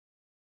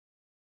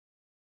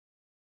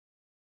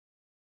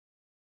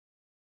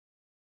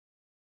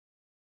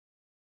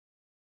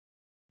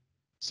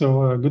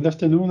So good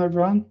afternoon,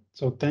 everyone.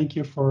 So thank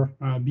you for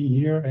being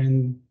here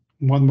and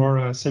one more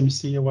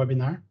CMC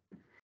webinar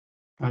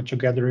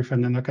together with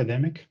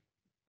Nanoacademic.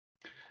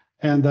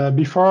 And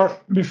before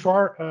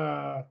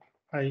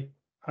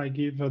I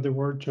give the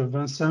word to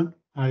Vincent,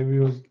 I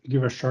will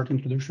give a short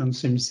introduction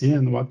to CMC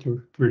and what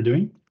we're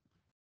doing,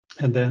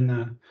 and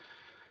then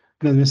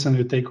Vincent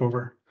will take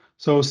over.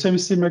 So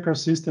CMC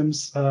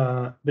Microsystems,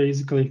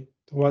 basically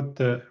what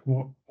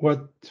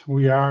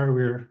we are,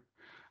 we're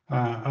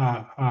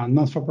a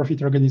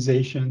non-for-profit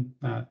organization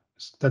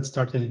that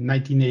started in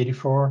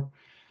 1984.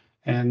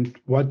 And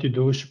what you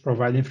do is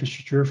provide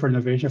infrastructure for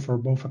innovation for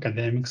both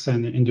academics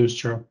and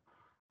industrial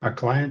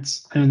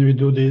clients. And we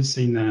do this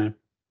in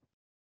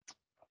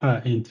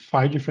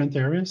 5 different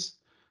areas.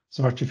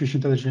 So artificial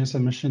intelligence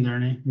and machine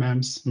learning,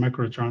 MEMS,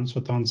 microelectronics,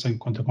 photons, and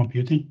quantum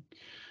computing.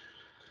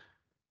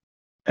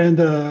 And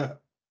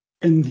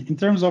in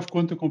terms of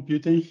quantum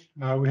computing,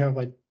 we have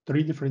like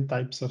 3 different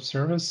types of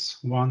service.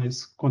 One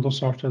is quantum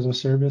software as a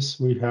service.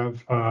 We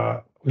have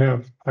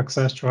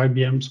access to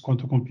IBM's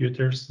quantum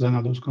computers,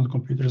 Xanadus quantum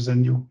computers,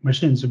 and new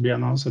machines will be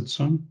announced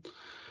soon.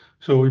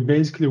 So we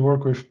basically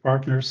work with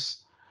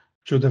partners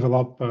to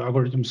develop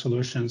algorithm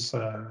solutions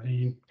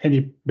in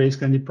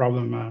basically any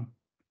problem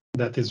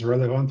that is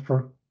relevant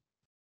for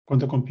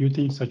quantum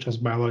computing, such as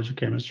biology,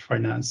 chemistry,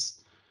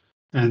 finance,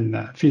 and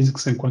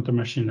physics and quantum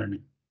machine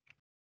learning.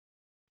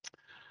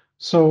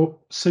 So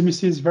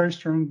CMC is very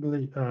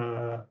strongly,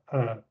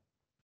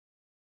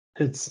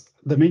 it's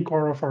the main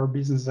core of our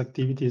business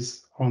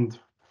activities on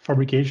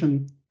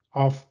fabrication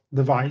of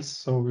device.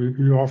 So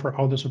we offer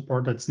all the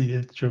support that's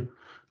needed to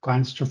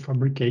clients to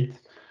fabricate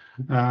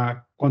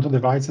quantum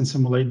devices and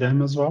simulate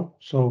them as well.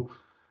 So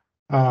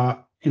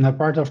in a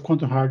part of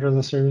quantum hardware as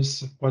a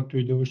service, what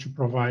we do is to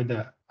provide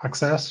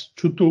access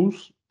to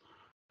tools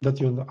that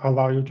will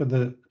allow you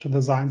to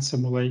design,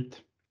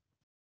 simulate,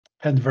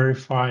 and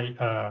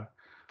verify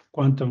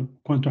quantum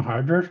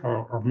hardware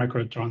or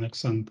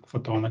microelectronics and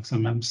photonics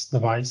and MEMS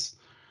device,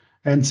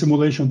 and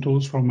simulation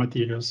tools from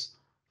materials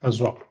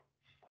as well.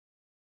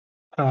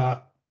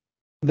 The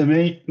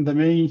main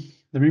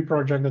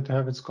project that we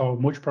have is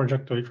called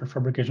multi-project wafer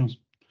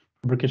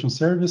fabrication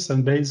service,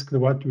 and basically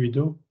what we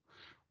do,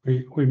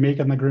 we make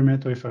an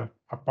agreement with a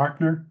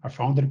partner, a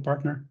foundry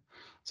partner,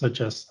 such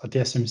as a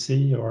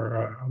TSMC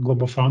or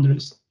Global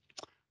Foundries.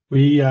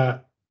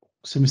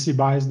 CMC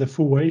buys the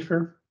full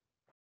wafer,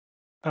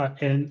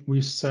 and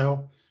we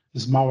sell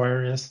small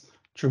areas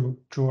to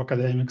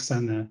academics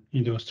and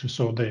industry.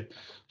 So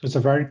it's a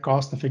very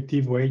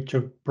cost-effective way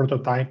to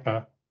prototype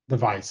a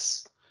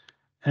device.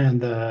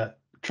 And to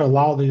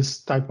allow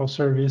this type of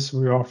service,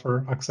 we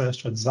offer access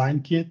to a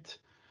design kit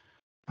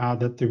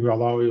that will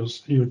allow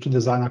you to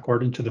design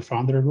according to the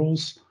foundry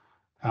rules.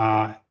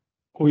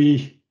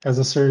 As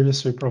a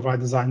service, we provide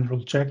design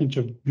rule checking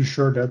to be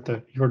sure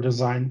that your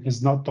design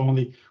is not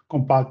only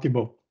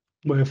compatible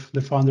with the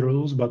foundry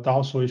rules, but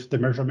also with the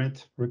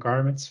measurement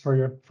requirements for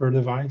your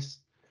device.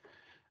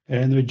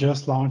 And we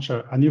just launched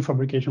a new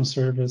fabrication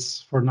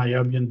service for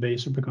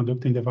niobium-based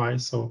superconducting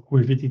device, so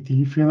with VTT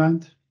in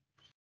Finland.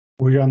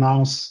 We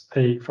announced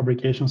a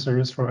fabrication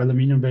service for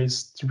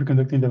aluminum-based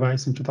superconducting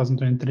device in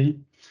 2023,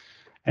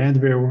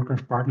 and we are working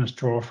with partners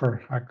to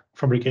offer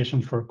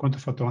fabrication for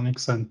quantum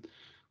photonics and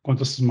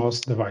quantum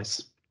CMOS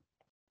device.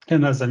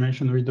 And as I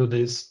mentioned, we do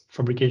this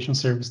fabrication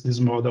service,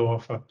 this model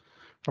of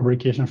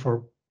fabrication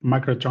for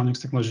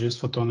microelectronics technologies,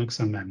 photonics,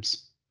 and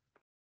MEMS.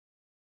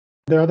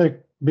 The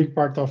other big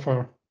part of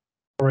our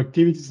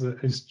activities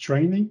is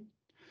training.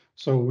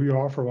 So we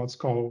offer what's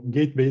called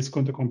gate-based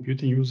quantum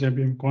computing using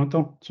IBM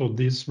Quantum. So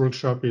this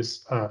workshop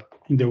is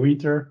in the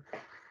winter,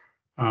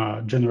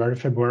 January,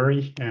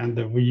 February,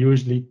 and we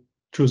usually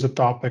choose a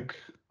topic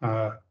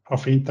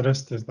of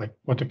interest. Is like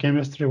quantum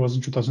chemistry was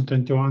in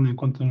 2021 and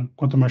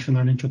quantum machine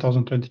learning in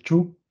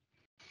 2022.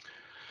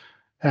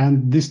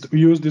 And we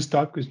use this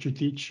topic to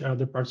teach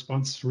the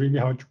participants really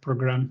how to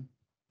program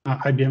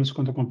IBM's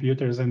quantum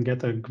computers and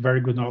get a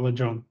very good knowledge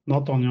on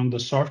not only on the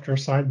software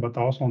side, but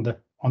also on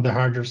the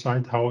hardware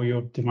side, how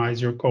you optimize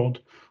your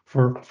code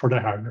for the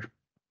hardware.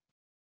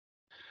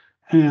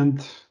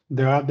 And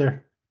the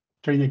other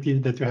training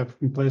activity that we have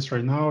in place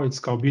right now, it's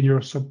called Video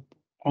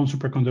on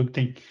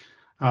Superconducting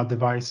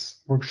Device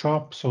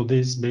Workshop. So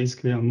this is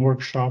basically a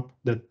workshop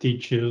that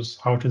teaches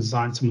how to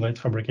design, simulate,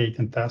 fabricate,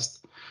 and test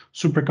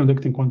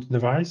superconducting quantum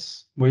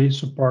device. We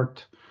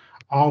support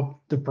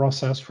all the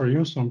process for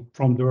you, so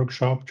from the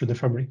workshop to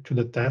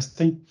the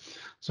testing.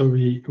 So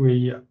we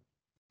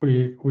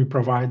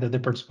provide the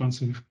participants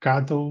with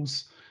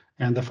cathodes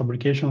and the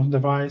fabrication of the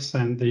device.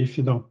 And if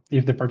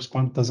the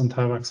participant doesn't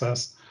have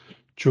access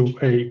to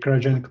a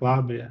cryogenic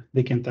lab,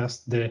 they can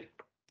test the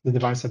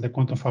device at the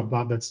Quantum Fab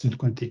Lab at Studio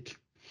Quantique.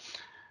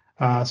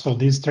 So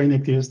these training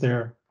activities,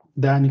 they're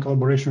done in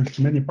collaboration with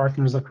many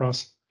partners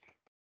across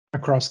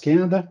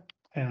Canada,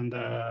 and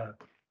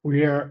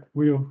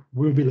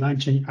we'll be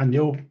launching a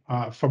new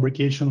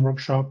fabrication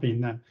workshop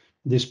in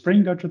the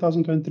spring of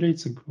 2023.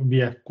 It will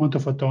be a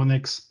quantum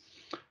photonics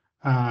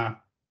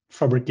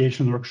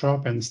fabrication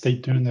workshop, and stay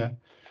tuned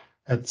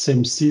at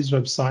CMC's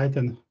website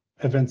and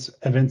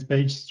event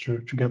page to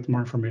get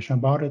more information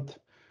about it.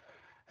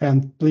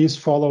 And please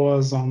follow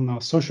us on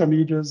social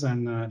medias,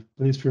 and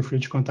please feel free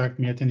to contact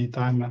me at any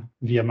time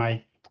via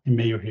my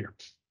email here.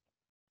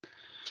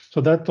 So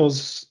that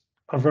was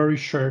a very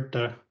short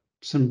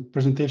some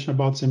presentation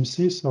about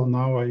CMC. So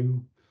now I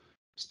will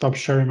stop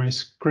sharing my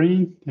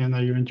screen and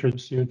I will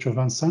introduce you to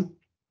Vincent.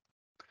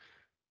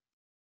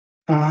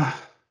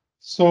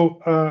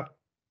 So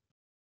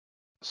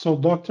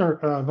Dr.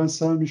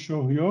 Vincent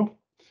Michaud Riot.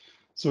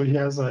 So he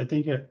has, I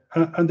think,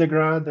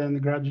 undergrad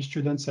and graduate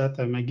students at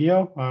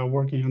McGill,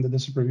 working under the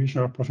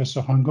supervision of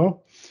Professor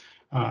Hango,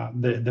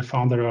 the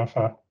founder of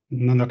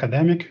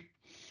Nanoacademic.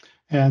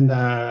 And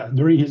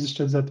during his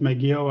studies at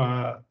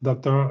McGill,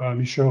 Dr.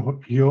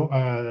 Michaud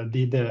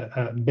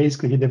Riot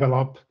basically he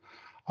developed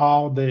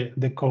all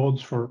the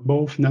codes for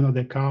both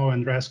nanodecal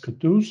and rescue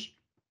tools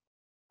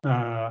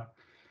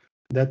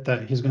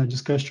that he's going to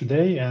discuss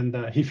today. And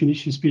he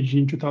finished his PhD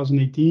in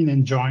 2018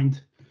 and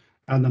joined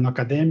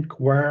Nanoacademic,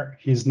 where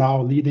he's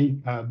now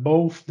leading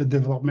both the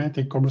development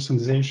and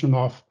commercialization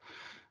of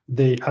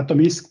the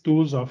atomistic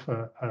tools of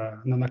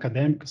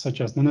Nanoacademic, such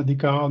as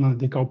nanodecal,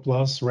 nanodecal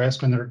plus,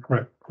 rescue, and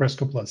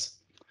rescue plus.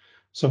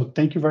 So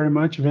thank you very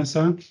much,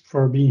 Vincent,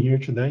 for being here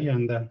today.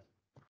 And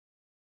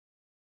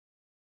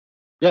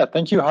yeah,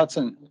 thank you,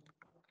 Hudson.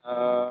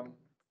 Let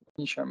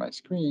me share my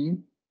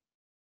screen.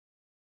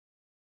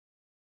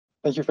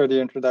 Thank you for the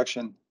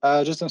introduction.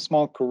 Just a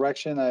small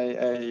correction.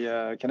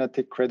 I cannot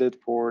take credit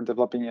for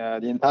developing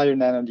the entire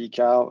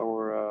nanodecal,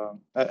 or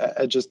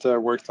I just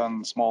worked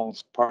on a small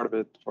part of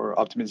it for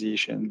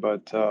optimization,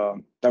 but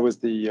that was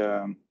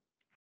the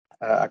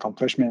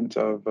accomplishment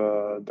of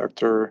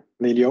Dr.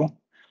 Lelio.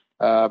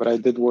 But I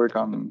did work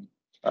on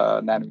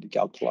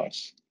nanodecal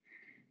plus,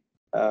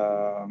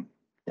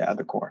 at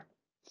the core.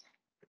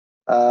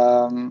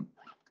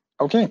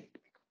 Okay,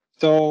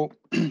 so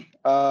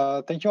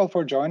thank you all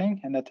for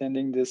joining and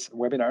attending this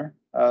webinar.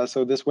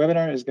 So this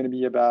webinar is going to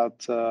be about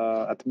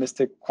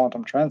atomistic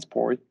quantum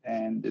transport,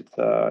 and it's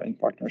in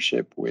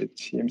partnership with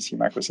CMC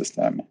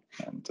Microsystem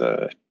and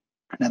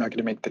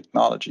Nanoacademic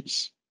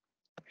Technologies.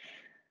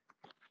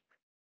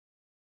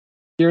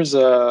 Here's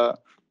a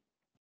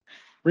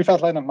brief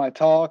outline of my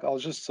talk. I'll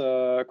just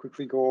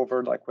quickly go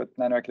over like what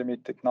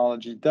nanoacademic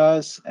technology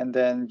does, and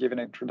then give an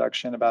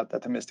introduction about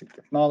atomistic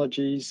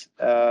technologies,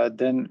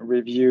 then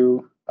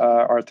review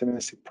our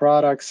atomistic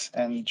products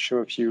and show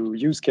a few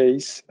use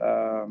case,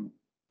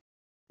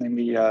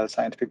 namely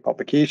scientific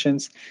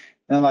publications.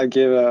 Then I'll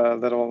give a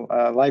little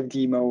live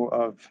demo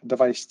of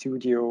Device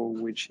Studio,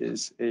 which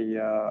is a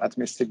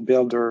atomistic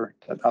builder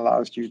that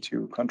allows you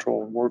to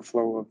control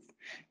workflow of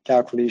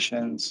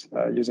calculations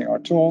using our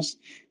tools.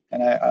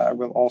 And I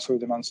will also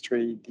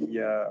demonstrate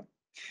the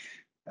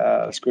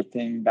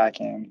scripting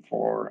backend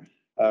for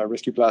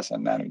Rescue Plus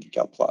and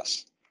nanodecal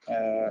plus.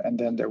 And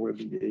then there will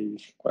be a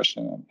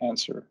question and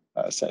answer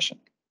session.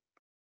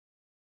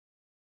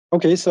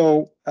 Okay,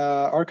 so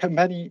our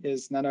company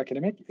is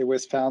Nanoacademic. It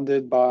was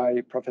founded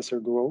by Professor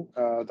Guo,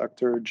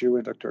 Dr. Zhu,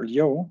 and Dr.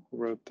 Liu, who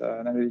wrote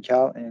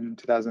nanodecal in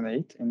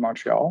 2008 in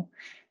Montreal.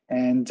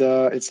 And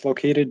it's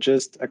located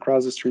just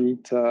across the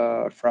street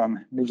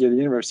from McGill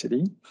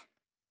University.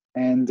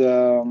 And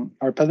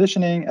our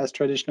positioning has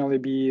traditionally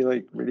been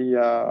like really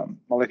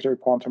molecular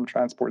quantum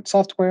transport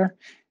software.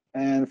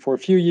 And for a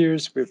few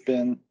years, we've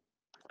been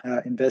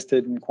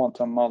invested in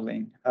quantum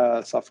modeling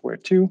software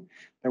too.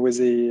 There was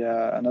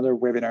another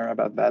webinar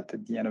about that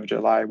at the end of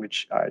July,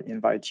 which I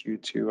invite you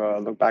to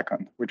look back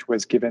on, which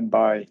was given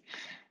by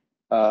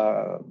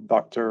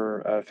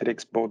Dr.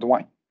 Félix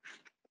Baudouin.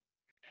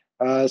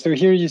 So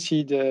here you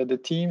see the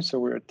team. So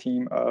we're a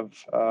team of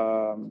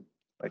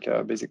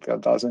basically a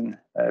dozen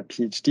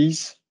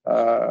PhDs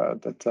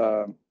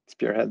that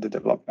spearhead the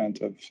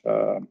development of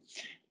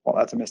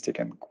atomistic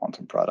and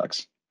quantum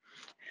products.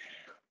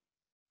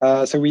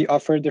 So we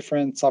offer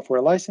different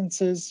software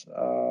licenses.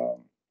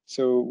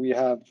 So we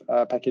have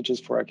packages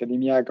for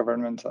academia,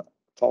 governmental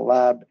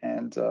lab,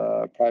 and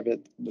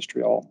private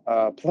industrial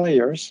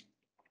players.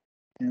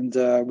 And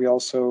we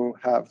also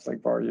have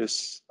like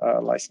various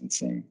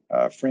licensing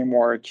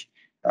framework.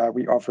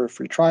 We offer a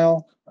free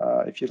trial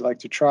if you'd like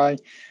to try.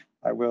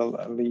 I will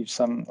leave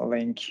some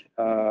link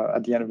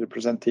at the end of the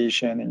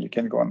presentation, and you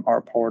can go on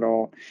our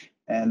portal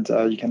and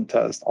you can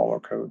test all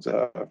our codes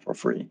for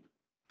free.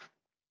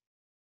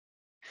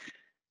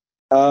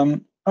 All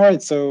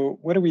right, so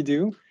what do we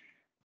do?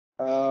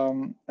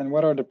 And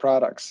what are the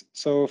products?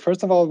 So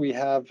first of all, we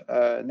have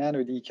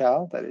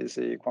nanodecal, that is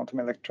a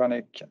quantum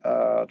electronic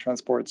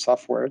transport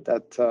software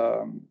that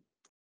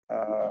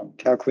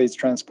calculates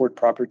transport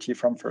property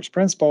from first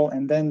principle.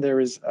 And then there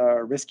is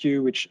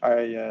Rescue, which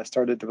I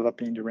started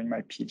developing during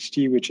my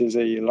PhD, which is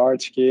a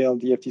large-scale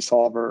DFT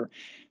solver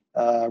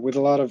with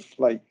a lot of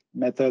like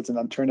methods and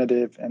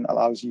alternative, and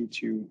allows you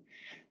to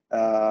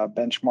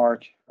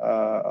benchmark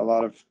a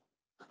lot of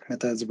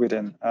methods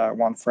within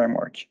one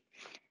framework.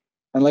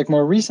 And like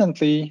more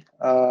recently,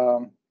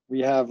 we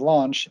have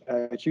launched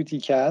a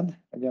QTCAD.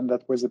 Again,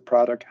 that was a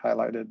product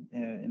highlighted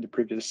in the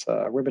previous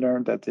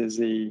webinar. That is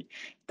a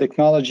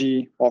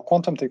technology, well,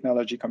 quantum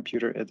technology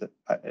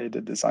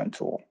computer-aided design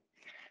tool.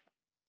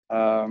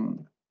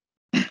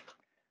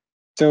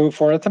 So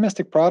for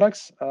atomistic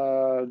products,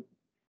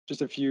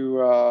 just a few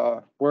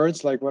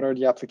words, like what are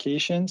the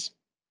applications?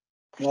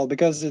 Well,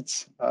 because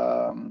it's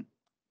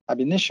ab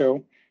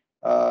initio,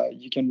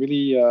 you can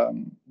really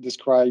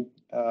describe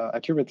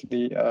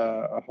accurately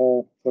a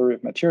whole flurry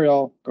of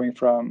material, going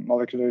from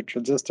molecular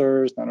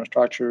transistors,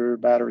 nanostructure,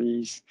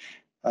 batteries.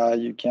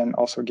 You can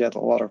also get a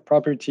lot of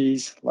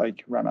properties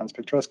like Raman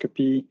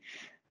spectroscopy,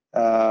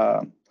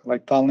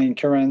 like tunneling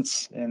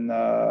currents in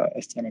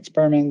STM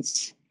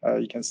experiments.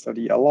 You can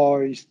study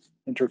alloys,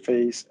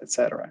 interface,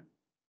 etc.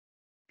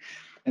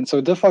 And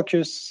so the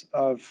focus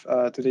of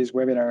today's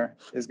webinar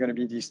is going to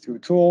be these two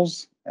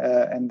tools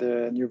and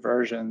the new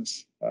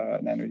versions,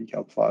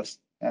 NanoDecal Plus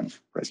and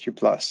Rescue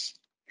Plus.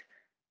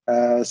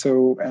 I'm just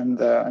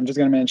going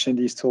to mention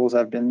these tools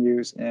have been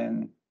used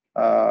in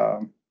a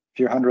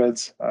few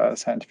hundreds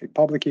scientific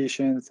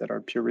publications that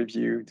are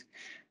peer-reviewed,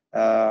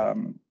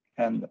 and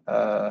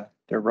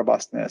their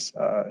robustness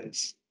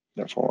is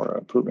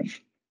therefore proven.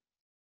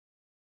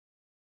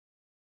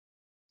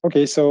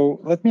 Okay,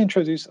 so let me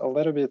introduce a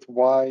little bit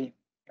why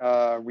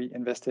we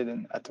invested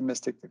in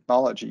atomistic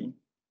technology.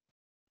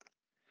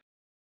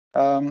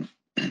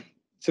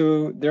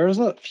 So there's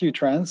a few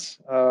trends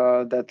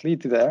that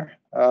lead to there.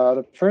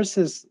 The first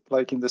is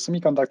like in the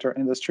semiconductor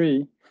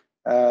industry,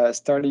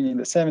 starting in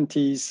the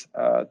 70s,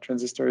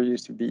 transistor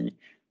used to be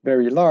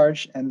very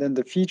large, and then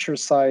the feature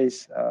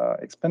size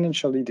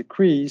exponentially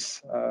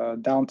decrease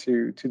down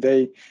to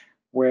today,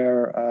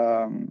 where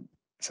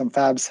some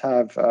fabs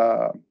have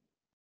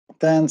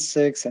 10,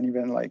 6, and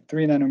even like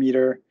 3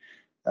 nanometer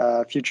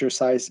feature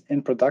size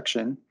in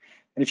production.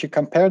 And if you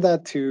compare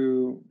that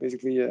to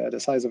basically the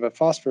size of a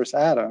phosphorus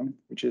atom,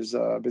 which is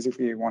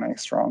basically 1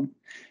 angstrom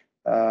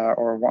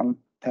or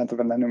 1/10 of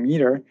a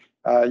nanometer,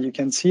 you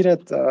can see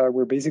that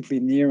we're basically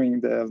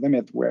nearing the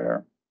limit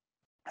where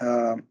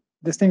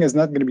this thing is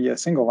not going to be a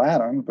single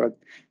atom, but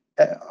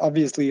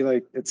obviously,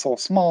 like, it's so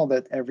small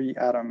that every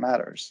atom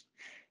matters.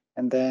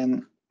 And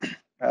then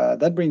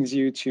that brings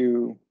you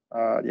to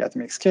the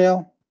atomic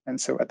scale, and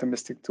so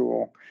atomistic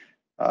tool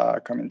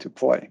come into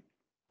play.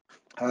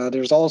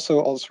 There's also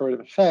all sorts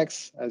of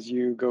effects as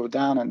you go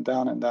down and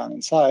down and down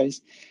in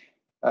size,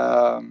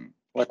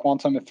 like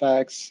quantum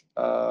effects,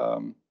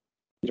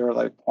 either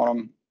like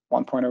quantum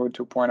 1.0,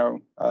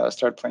 2.0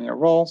 start playing a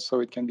role.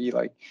 So it can be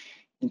like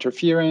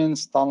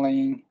interference,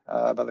 tunneling,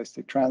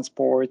 ballistic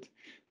transport.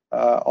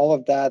 All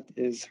of that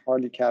is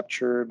hardly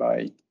captured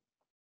by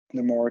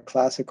the more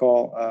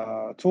classical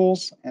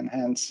tools, and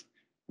hence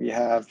we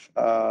have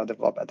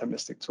developed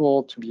atomistic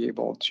tool to be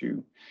able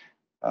to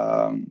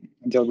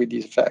deal with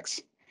these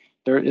effects.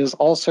 There is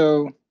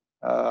also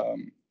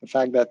the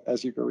fact that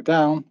as you go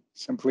down,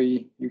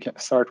 simply you can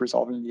start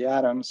resolving the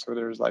atoms. So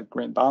there's like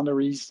grain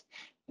boundaries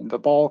in the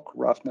bulk,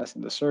 roughness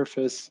in the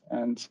surface,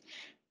 and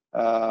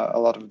a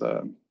lot of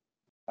the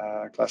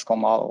classical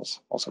models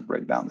also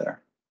break down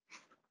there.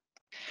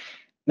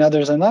 Now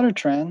there's another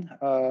trend,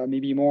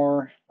 maybe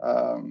more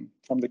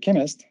from the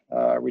chemist,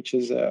 which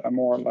is a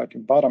more like a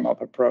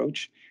bottom-up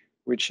approach,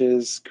 which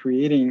is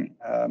creating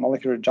a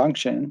molecular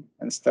junction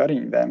and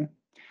studying them.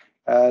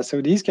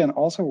 So these can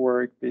also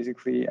work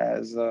basically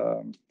as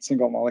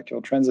single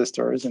molecule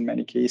transistors in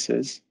many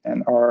cases,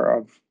 and are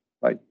of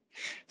like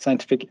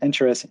scientific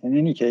interest in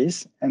any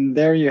case. And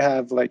there you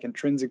have like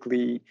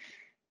intrinsically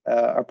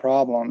a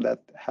problem that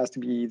has to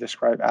be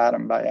described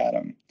atom by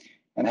atom,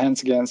 and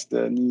hence against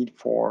the need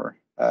for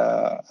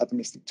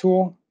atomistic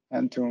tool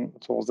and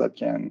tools that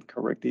can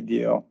correctly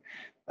deal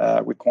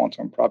with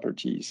quantum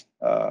properties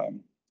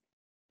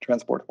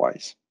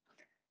transport-wise.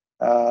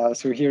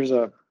 So here's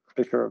a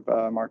picture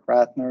of Mark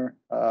Ratner,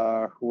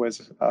 who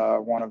was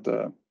one of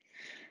the,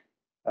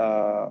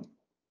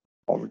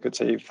 well, we could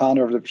say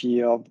founder of the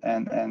field,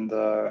 and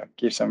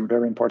gave some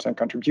very important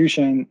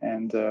contribution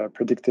and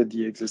predicted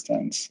the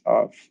existence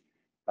of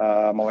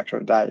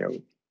molecular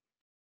diode.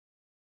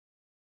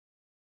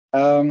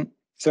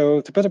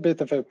 So to put a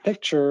bit of a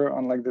picture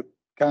on like the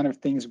kind of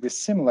things we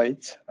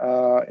simulate,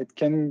 it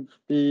can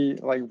be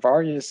like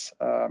various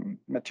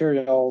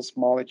materials,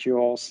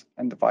 molecules,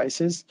 and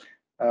devices.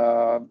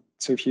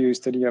 So if you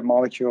study a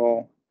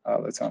molecule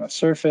that's on a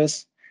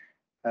surface,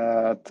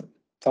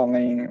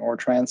 tunneling or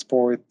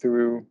transport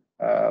through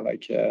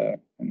like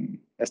an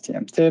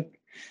STM tip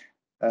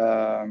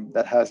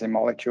that has a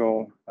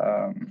molecule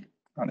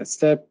on its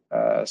tip,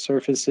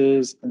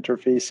 surfaces,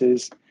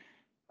 interfaces,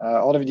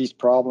 all of these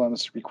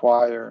problems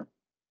require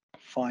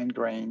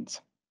fine-grained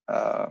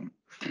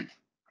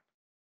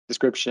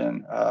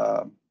description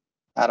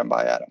atom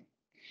by atom,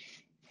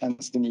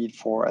 hence the need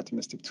for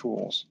atomistic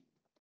tools.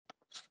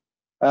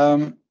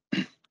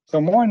 So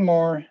more and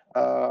more,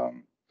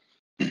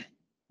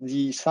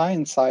 the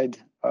science side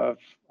of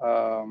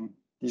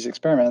these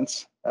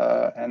experiments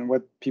and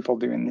what people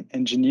do in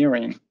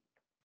engineering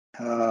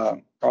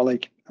are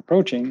like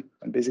approaching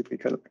and basically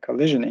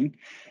collisioning.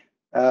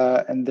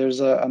 And there's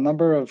a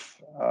number of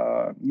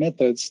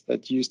methods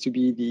that used to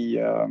be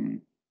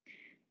the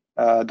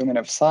domain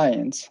of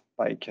science,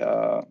 like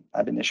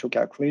ab initio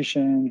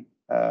calculation,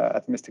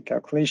 atomistic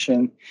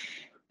calculation,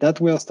 that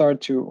will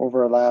start to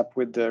overlap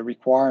with the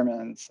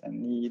requirements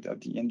and need of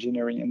the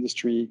engineering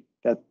industry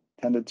that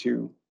tended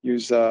to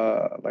use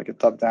like a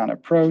top-down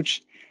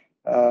approach,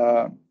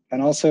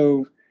 and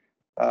also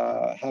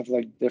have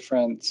like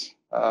different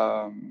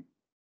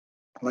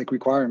like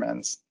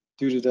requirements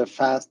due to the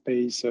fast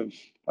pace of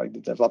like the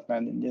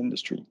development in the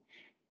industry.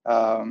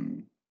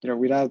 You know,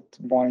 without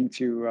wanting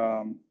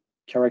to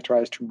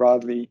characterize too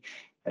broadly,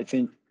 I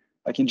think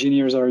like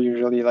engineers are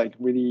usually like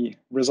really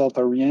result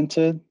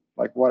oriented,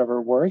 like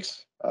whatever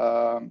works,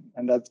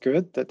 and that's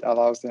good. That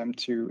allows them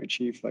to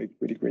achieve like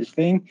really great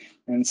thing.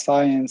 In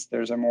science,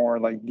 there's a more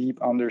like deep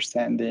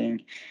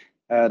understanding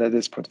that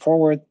is put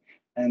forward,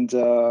 and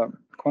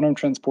quantum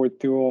transport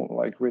tool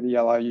like really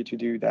allow you to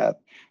do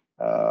that.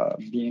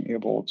 Being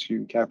able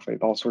to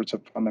calculate all sorts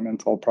of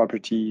fundamental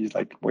properties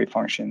like wave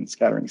functions,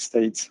 scattering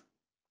states,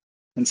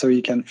 and so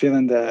you can fill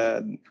in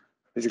the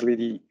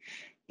basically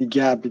the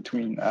gap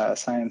between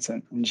science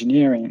and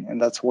engineering,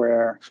 and that's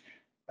where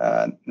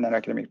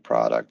nanoacademic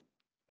product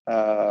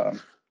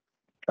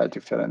try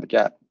to fill in the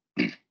gap.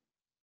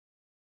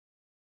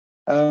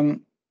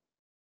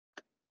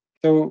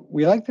 So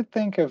we like to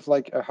think of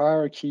like a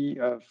hierarchy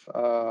of,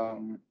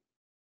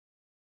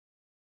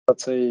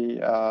 let's say,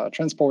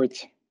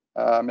 transport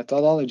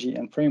methodology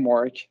and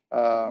framework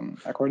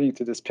according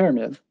to this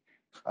pyramid,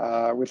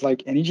 with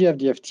like an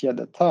EGF-DFT at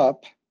the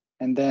top,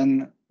 and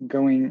then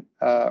going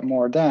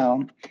more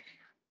down,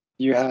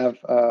 you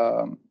have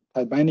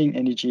tight binding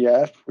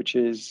NEGF, which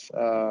is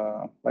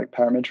like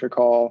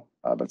parametrical,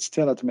 but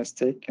still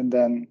atomistic, and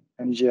then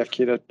NEGF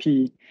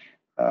K.P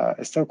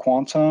is still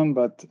quantum,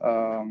 but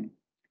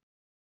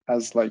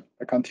has like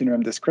a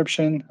continuum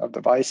description of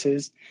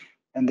devices,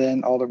 and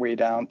then all the way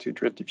down to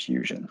drift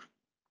diffusion.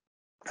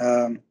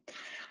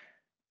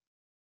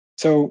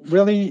 So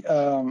really,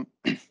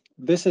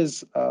 this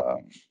is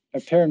a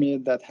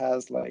pyramid that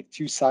has like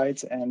two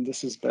sides, and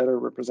this is better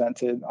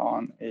represented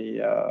on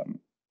a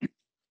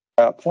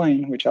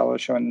plane, which I will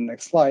show in the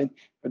next slide.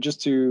 But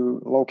just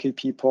to locate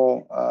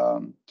people,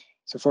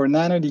 so for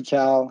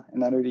nanodecal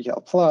and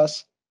nanodecal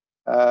plus,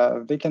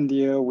 they can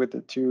deal with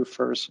the two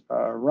first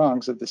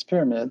rungs of this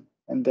pyramid,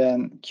 and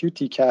then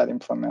QTCAD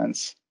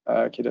implements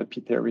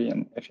K.P theory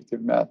and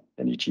effective math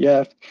and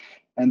EGF.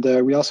 And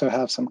we also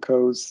have some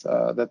codes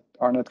that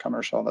are not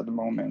commercial at the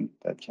moment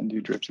that can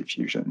do drift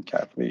diffusion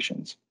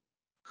calculations.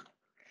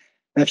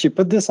 And if you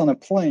put this on a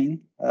plane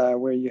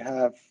where you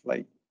have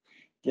like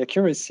the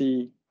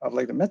accuracy of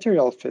like the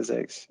material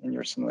physics in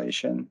your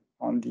simulation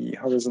on the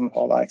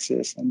horizontal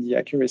axis and the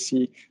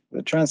accuracy of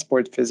the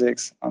transport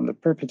physics on the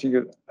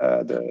perpendicular,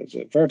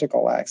 the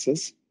vertical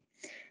axis,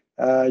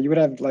 you would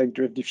have like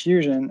drift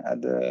diffusion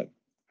at the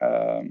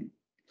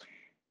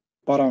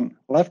bottom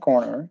left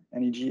corner,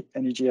 and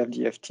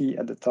NEGF-DFT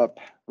at the top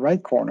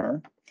right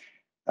corner.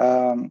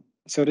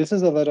 So this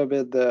is a little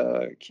bit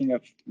the king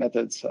of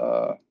methods,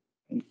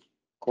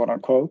 quote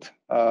unquote,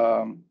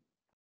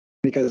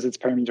 because it's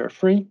parameter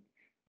free.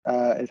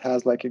 It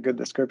has like a good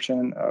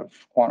description of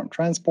quantum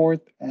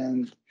transport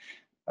and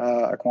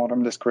a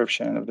quantum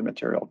description of the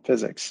material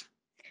physics.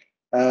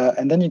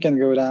 And then you can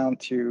go down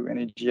to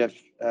NEGF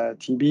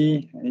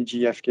TB,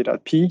 NEGF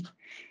K.P,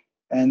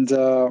 and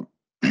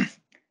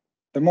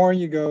the more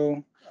you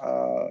go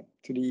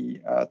to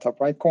the top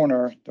right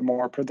corner, the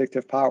more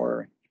predictive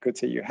power you could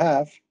say you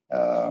have,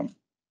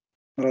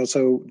 but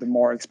also the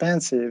more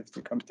expansive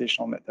the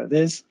computational method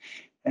is.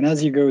 And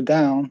as you go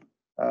down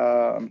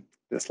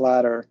this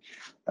ladder,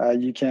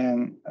 you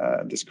can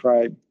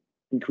describe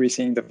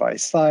increasing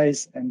device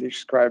size and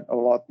describe a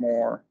lot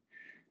more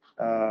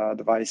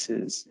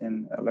devices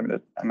in a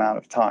limited amount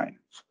of time.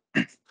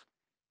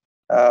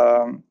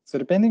 So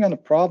depending on the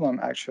problem,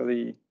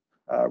 actually,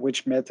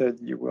 which method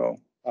you will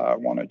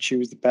want to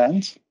choose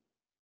depends.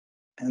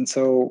 And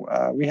so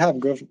we have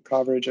good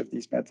coverage of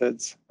these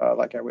methods,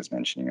 like I was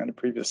mentioning on the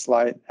previous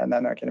slide at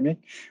Nanoacademic,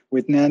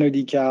 with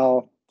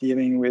nanodecal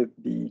dealing with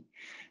the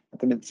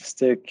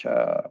atomistic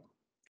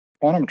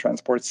quantum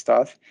transport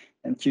stuff,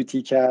 and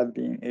QTCAD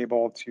being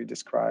able to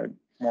describe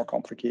more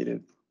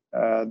complicated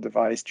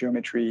device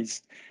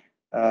geometries,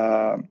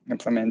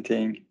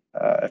 implementing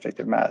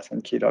effective math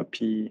and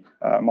K.P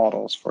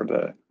models for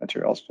the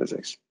materials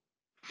physics.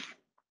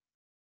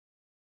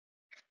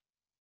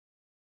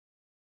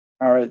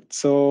 All right,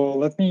 so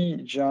let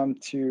me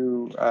jump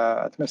to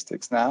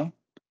atomistics now.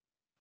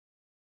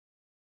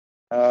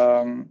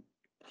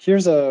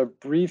 Here's a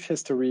brief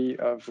history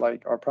of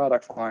like our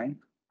product line.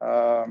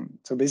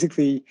 So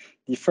basically,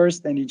 the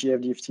first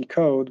NEGF-DFT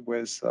code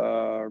was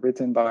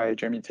written by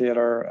Jeremy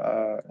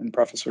Taylor and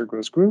Professor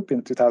Gro's group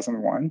in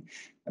 2001,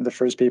 and the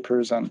first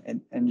papers on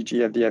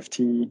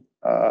NEGF-DFT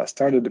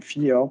started the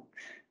field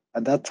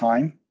at that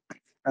time.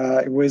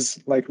 It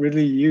was like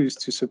really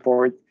used to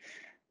support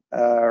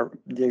the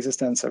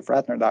existence of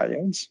Ratner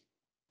diodes.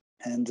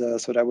 And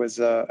so that was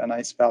a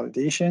nice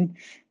validation.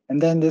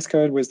 And then this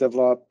code was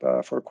developed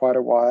for quite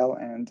a while,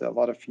 and a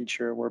lot of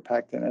features were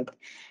packed in it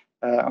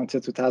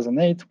until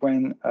 2008,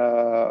 when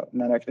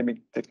Nanoacademic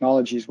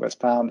Technologies was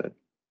founded.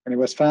 And it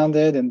was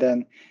founded, and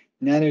then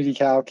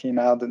Nanodecal came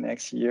out the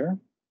next year,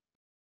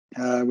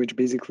 which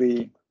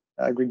basically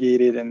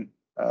aggregated and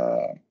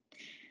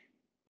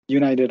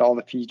united all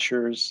the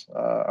features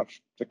of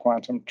the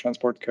quantum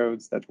transport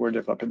codes that were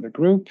developed in the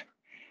group.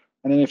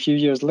 And then a few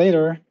years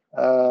later,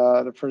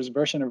 the first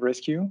version of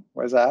Rescue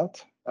was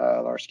out,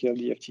 large-scale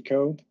DFT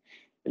code.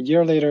 A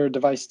year later,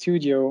 Device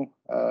Studio,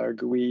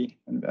 GUI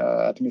and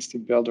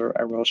atomistic builder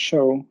I will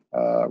show,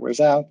 was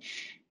out.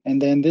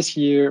 And then this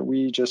year,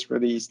 we just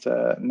released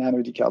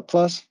Nanodecal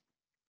Plus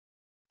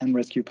and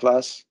Rescue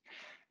Plus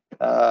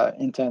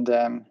in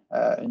tandem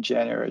in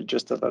January,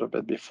 just a little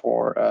bit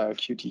before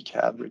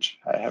QTCAD, which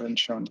I haven't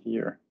shown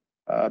here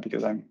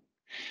because I'm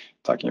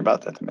talking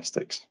about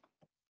atomistics.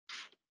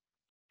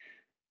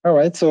 All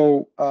right,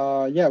 so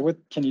yeah, what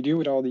can you do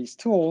with all these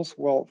tools?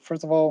 Well,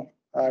 first of all,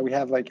 we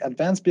have like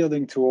advanced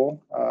building tool,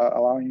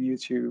 allowing you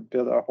to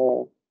build a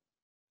whole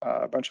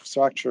bunch of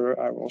structure.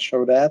 I will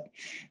show that.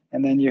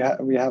 And then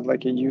we have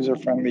like a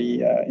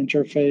user-friendly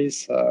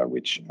interface,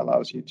 which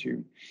allows you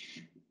to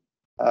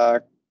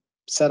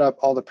set up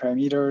all the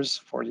parameters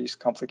for these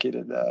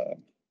complicated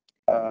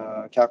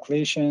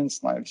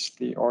calculations,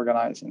 nicely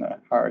organized in a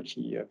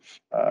hierarchy of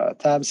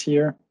tabs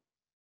here.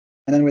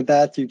 And then with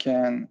that, you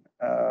can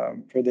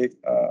predict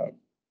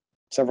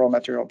several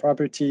material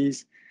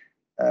properties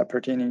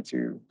pertaining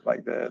to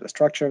like the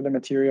structure of the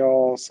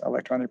materials,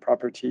 electronic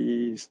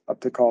properties,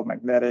 optical,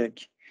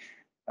 magnetic.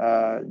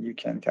 You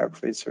can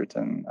calculate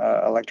certain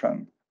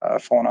electron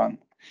phonon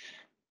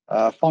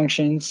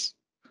functions.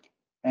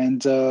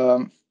 And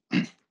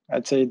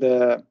I'd say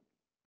the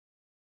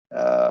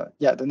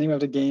name of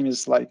the game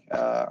is like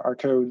our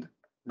code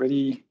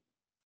really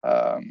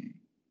are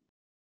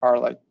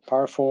like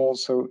powerful,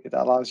 so it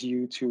allows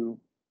you to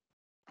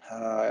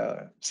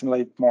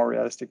simulate more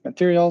realistic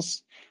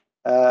materials.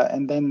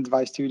 And then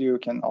Device Studio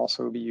can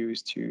also be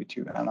used to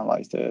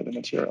analyze the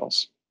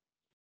materials.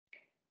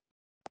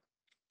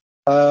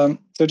 So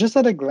just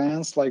at a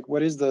glance, like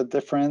what is the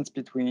difference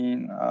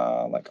between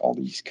like all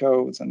these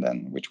codes, and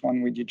then which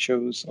one would you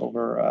choose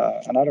over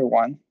another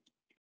one?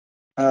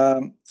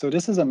 So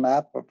this is a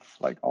map of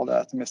like all the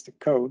atomistic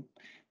code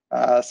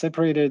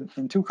separated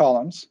in two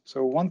columns.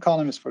 So one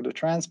column is for the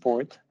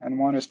transport and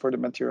one is for the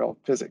material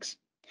physics.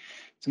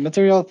 So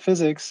material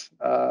physics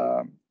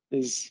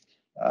is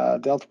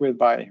dealt with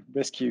by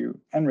Rescue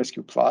and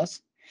Rescue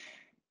Plus,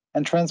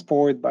 and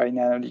transport by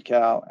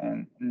Nanodecal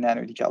and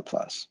Nanodecal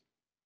Plus.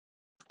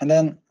 And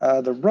then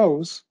the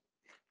rows,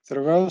 so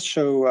the rows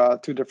show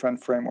two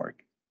different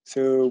frameworks.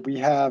 So we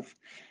have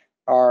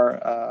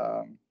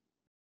our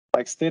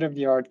like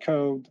state-of-the-art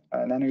code,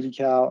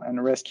 Nanodecal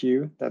and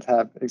Rescue, that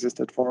have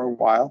existed for a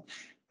while.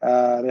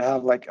 They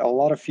have like a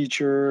lot of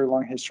feature,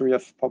 long history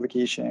of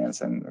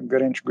publications, and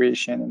good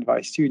integration in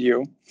Device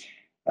Studio.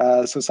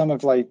 So some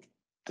of like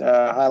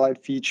the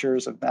highlight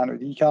features of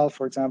Nanodecal,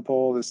 for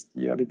example, is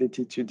the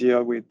ability to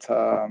deal with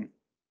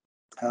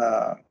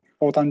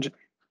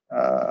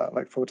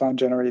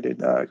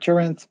photon-generated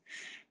current,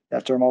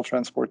 thermal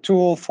transport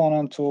tool,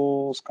 phonon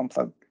tools,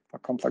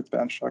 complex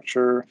band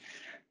structure,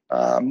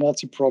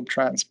 multi-probe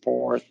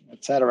transport,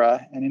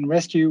 etc. And in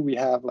Rescue, we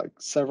have like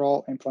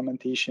several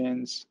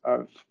implementations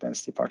of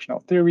density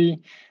functional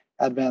theory,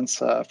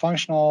 advanced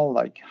functional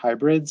like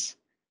hybrids,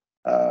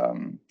 a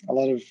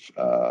lot of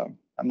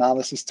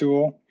analysis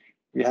tool.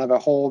 We have a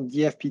whole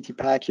DFPT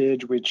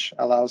package, which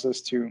allows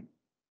us to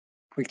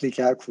quickly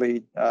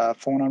calculate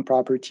phonon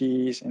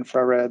properties,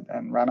 infrared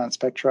and Raman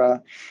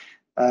spectra.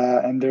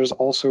 And there's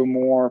also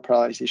more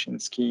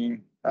parallelization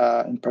scheme,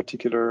 in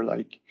particular,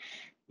 like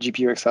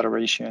GPU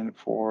acceleration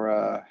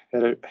for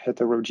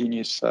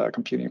heterogeneous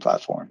computing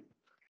platform.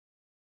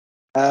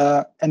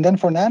 And then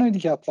for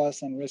Nanodecal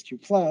Plus and Rescue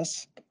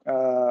Plus,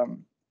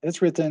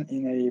 it's written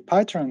in a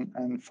Python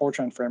and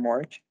Fortran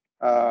framework.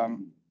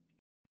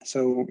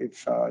 So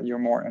if you're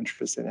more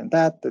interested in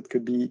that, that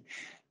could be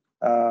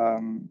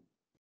an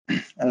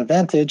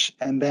advantage.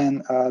 And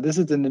then this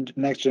is the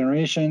next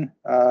generation.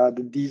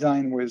 The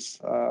design was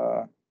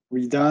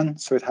redone,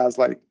 so it has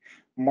like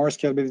more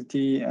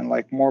scalability and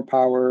like more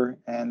power,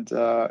 and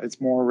it's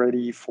more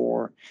ready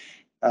for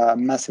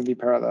massively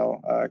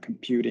parallel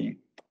computing.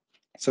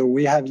 So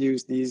we have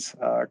used these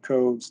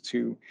codes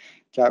to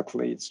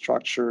calculate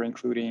structure,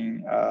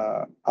 including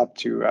up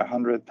to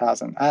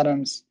 100,000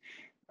 atoms,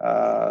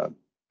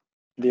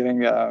 dealing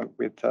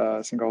with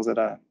single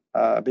zeta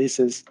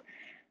bases.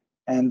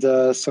 And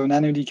so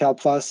Nanodecal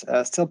Plus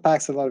still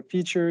packs a lot of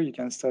feature. You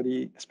can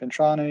study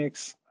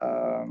spintronics.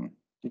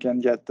 You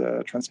can get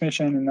the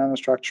transmission in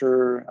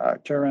nanostructure,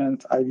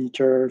 current, IV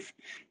curve,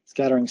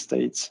 scattering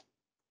states,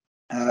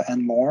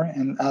 and more.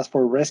 And as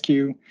for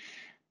Rescue,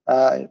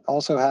 it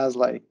also has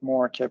like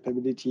more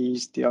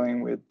capabilities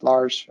dealing with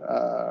large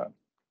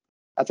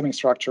atomic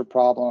structure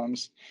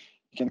problems.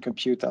 You can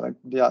compute the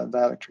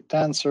dielectric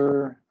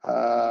tensor,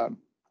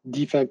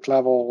 defect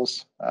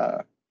levels,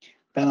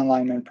 band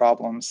alignment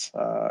problems,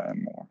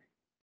 and more.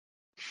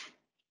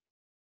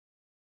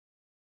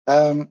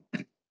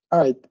 All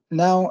right,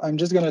 now I'm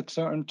just going to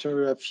turn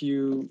to a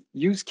few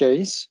use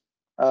case.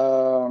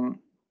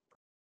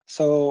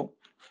 So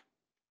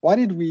why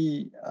did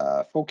we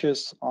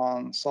focus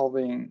on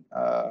solving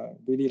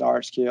really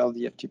large-scale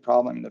DFT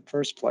problem in the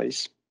first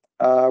place?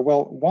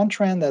 Well, one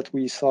trend that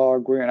we saw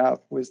growing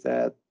up was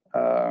that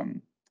a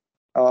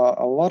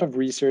lot of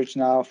research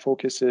now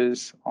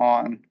focuses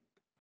on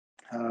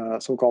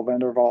so-called van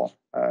der Waals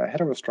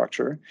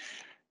heterostructure,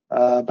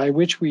 by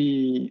which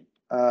we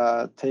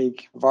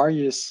take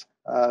various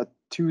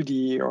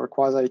 2D or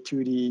quasi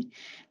 2D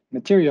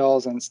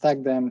materials and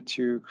stack them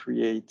to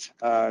create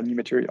new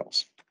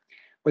materials.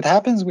 What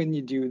happens when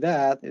you do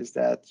that is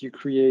that you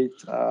create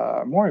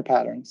Moiré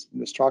patterns in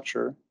the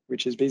structure,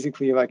 which is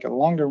basically like a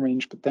longer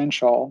range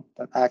potential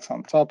that acts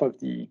on top of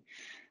the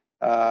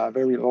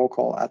very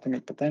local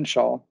atomic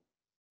potential.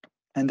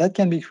 And that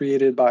can be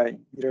created by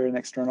either an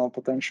external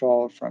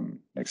potential from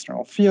an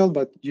external field,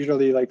 but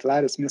usually like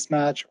lattice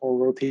mismatch or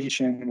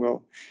rotation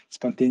will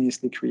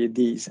spontaneously create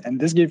these. And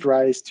this gives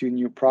rise to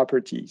new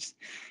properties.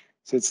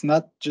 So it's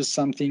not just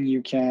something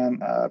you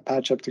can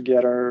patch up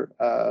together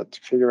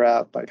to figure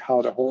out like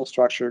how the whole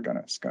structure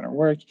is gonna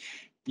work.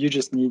 You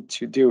just need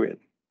to do it.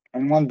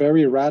 And one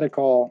very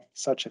radical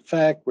such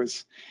effect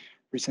was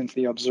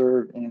recently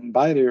observed in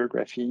bilayer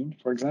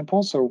graphene, for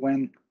example. So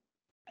when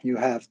you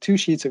have two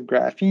sheets of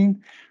graphene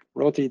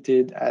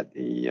rotated at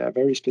a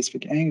very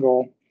specific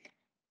angle,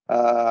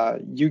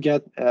 you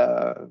get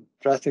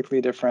drastically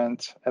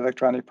different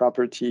electronic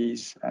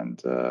properties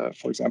and,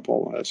 for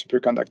example,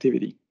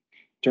 superconductivity,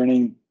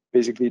 turning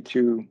basically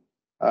to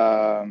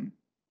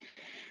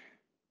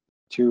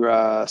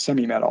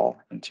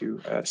semi-metal into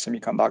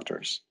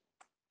semiconductors.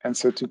 And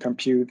so to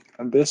compute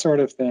this sort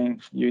of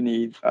thing, you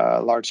need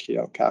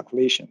large-scale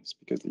calculations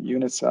because the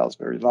unit cell is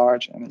very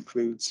large and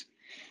includes.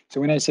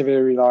 So when I say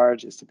very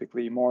large, it's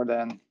typically more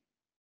than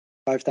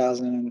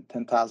 5,000,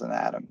 10,000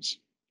 atoms.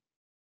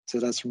 So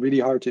that's really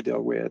hard to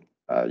deal with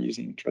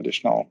using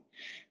traditional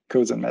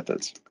codes and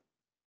methods.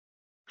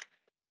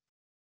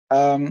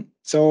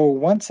 So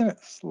one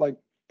like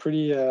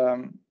pretty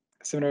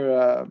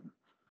similar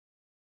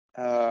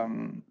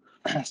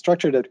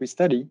structure that we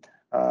studied,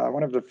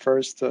 one of the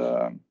first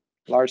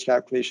large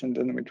calculations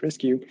done with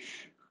Rescue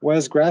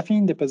was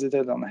graphene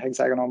deposited on a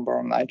hexagonal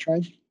boron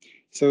nitride.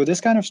 So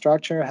this kind of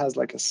structure has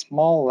like a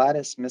small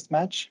lattice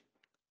mismatch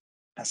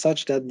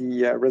such that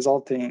the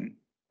resulting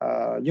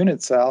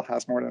unit cell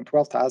has more than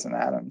 12,000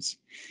 atoms.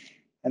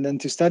 And then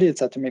to study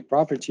its atomic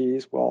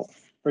properties, well,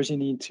 first you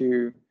need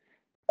to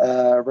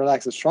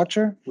relax the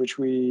structure, which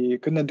we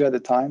couldn't do at the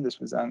time. This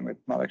was done with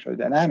molecular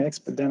dynamics,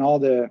 but then all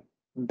the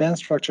band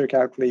structure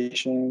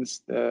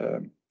calculations,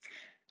 the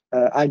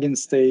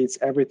eigenstates,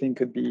 everything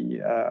could be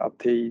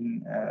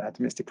obtained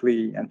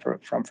atomistically and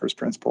from first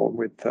principle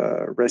with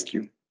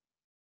Rescue.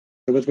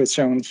 So what was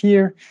shown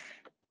here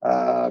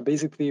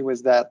basically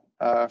was that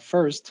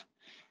first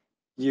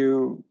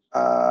you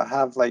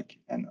have like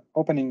an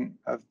opening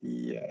of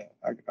the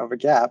of a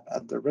gap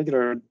at the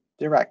regular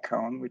Dirac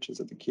cone, which is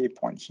at the K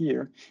point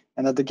here,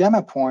 and at the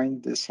gamma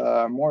point, this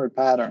Moiré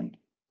pattern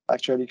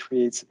actually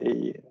creates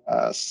a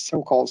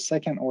so-called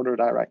second-order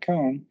Dirac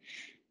cone,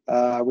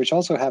 which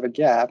also have a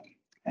gap.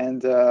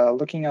 And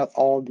looking at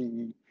all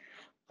the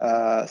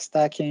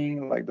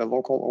stacking, like the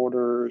local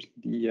orders,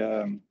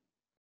 the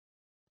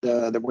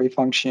wave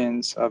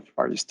functions of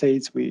various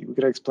states, we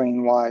could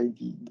explain why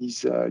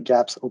these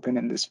gaps open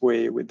in this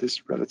way with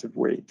this relative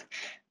weight.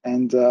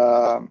 And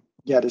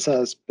yeah, this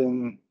has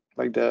been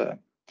like the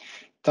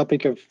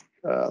topic of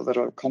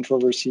little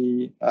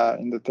controversy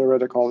in the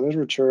theoretical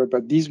literature,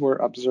 but these were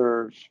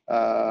observed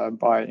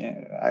by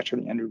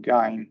actually Andrew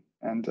Gein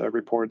and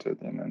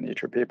reported in a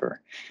Nature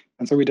paper.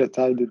 And so we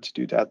decided to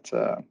do that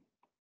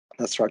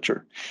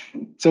structure.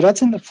 So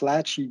that's in the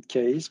flat sheet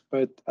case,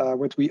 but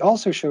what we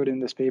also showed in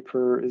this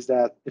paper is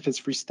that if it's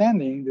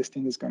freestanding, this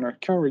thing is going to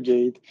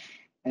corrugate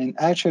and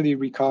actually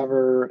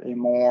recover a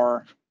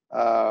more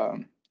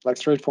like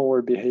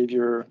straightforward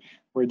behavior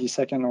where the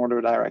second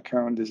order Dirac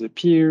cone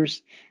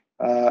disappears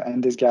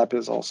and this gap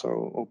is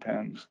also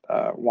open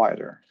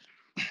wider.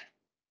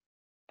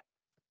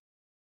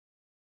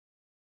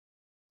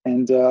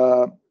 And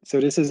so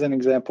this is an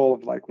example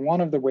of like one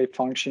of the wave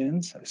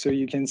functions. So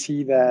you can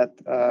see that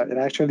it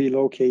actually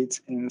locates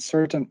in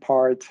certain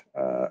part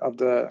of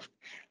the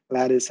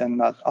lattice and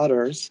not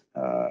others.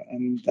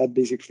 And that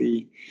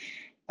basically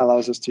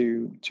allows us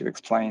to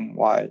explain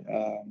why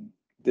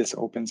this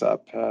opens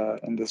up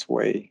in this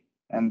way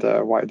and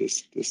why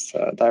this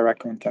Dirac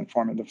cone can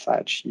form in the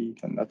flat sheet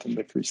and not in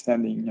the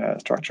freestanding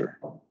structure.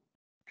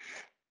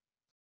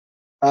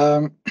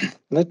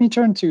 Let me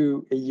turn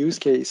to a use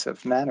case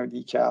of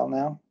nanodecal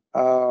now.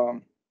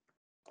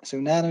 So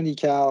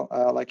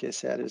nanodecal, like I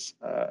said, is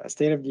a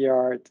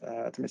state-of-the-art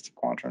atomistic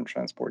quantum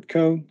transport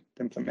code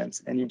that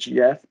implements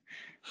NEGF.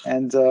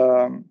 And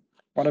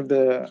one of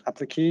the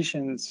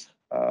applications,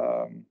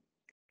 one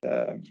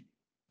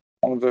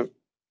of the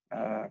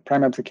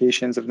prime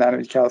applications of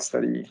nanodecal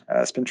study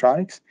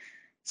spintronics.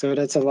 So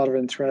that's a lot of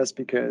interest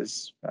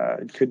because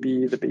it could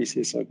be the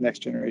basis of next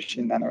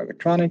generation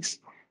nanoelectronics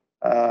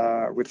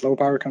with low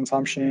power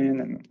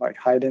consumption and like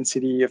high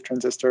density of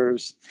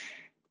transistors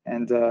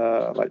and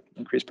like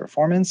increased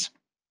performance.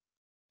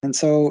 And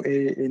so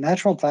a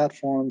natural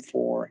platform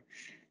for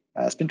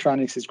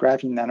spintronics is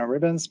graphene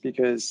nanoribbons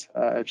because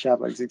if you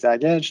have like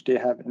zigzag edge, they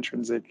have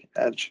intrinsic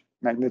edge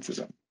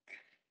magnetism.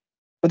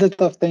 But the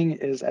tough thing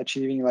is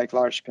achieving like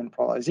large spin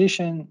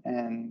polarization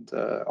and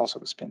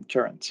also spin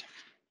current.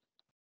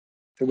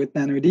 So with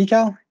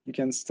nanodecal, you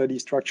can study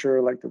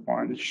structure like the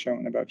one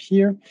shown above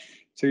here.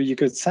 So you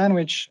could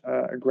sandwich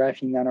a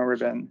graphene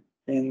nanoribbon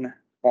in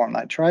boron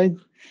nitride.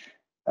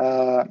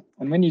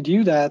 And when you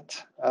do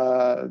that,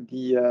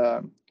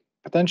 the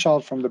potential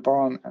from the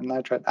boron and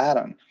nitride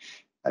atom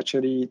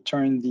actually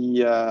turn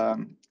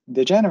the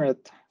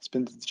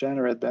spin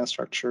degenerate band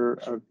structure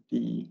of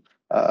the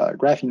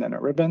graphene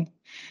nanoribbon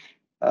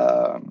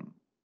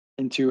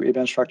into a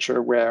band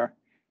structure where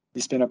the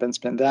spin up and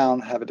spin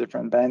down have a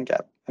different band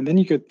gap. And then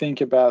you could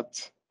think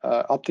about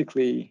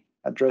optically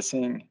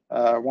addressing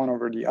one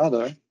over the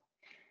other.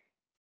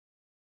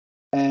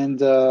 And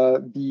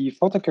the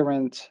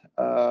photocurrent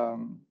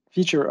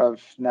feature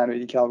of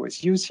nanodecal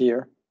was used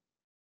here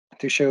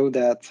to show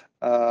that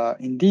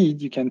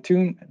indeed you can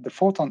tune the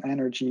photon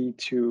energy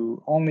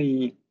to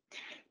only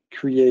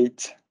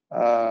create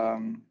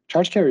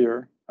charge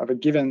carrier of a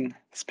given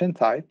spin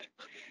type.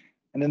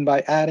 And then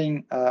by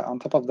adding on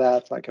top of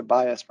that, like a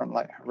bias from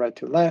like right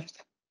to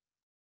left,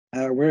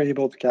 we're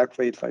able to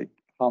calculate like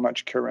how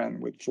much current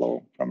would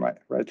flow from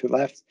right to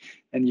left.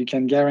 And you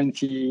can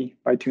guarantee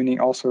by tuning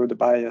also the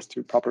bias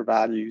to proper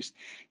values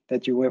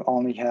that you will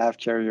only have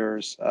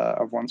carriers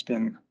of one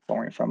spin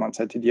flowing from one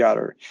side to the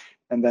other.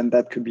 And then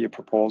that could be a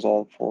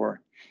proposal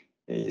for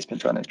a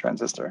spintronic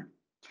transistor.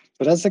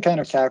 So that's the kind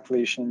of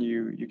calculation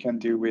you can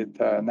do with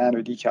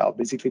nanodecal,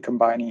 basically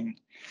combining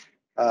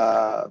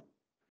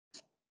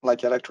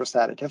like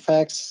electrostatic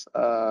effects,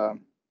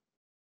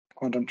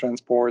 quantum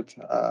transport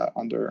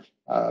under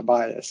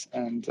bias,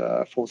 and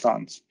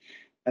photons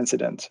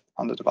incident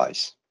on the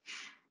device.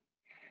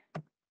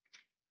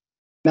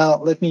 Now,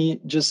 let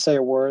me just say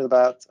a word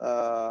about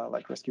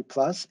like Rescue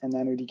Plus and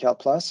nanodecal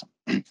Plus.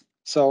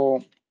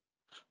 So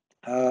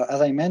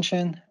as I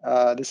mentioned,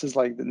 this is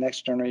like the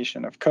next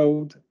generation of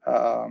code.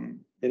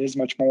 It is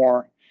much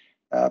more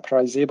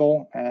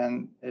parallelizable,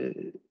 and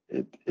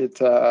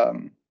it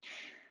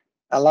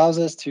allows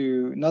us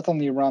to not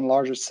only run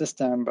larger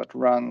system, but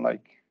run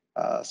like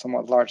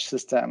somewhat large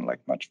system like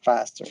much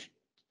faster.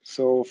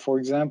 So for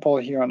example,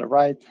 here on the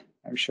right,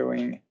 I'm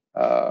showing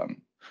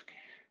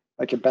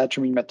like a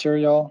battery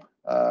material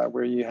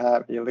where you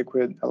have a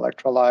liquid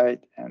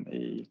electrolyte and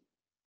a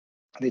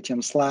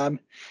lithium slab.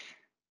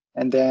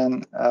 And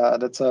then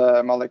that's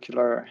a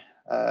molecular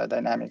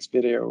dynamics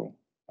video.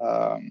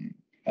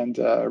 And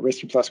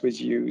Rescue Plus was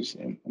used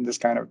in this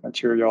kind of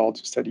material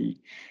to study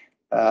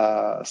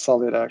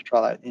solid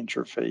electrolyte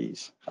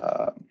interface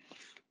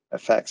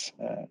effects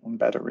in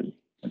battery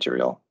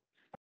material.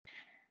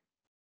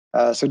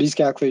 So these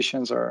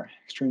calculations are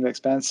extremely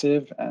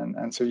expensive,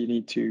 and so you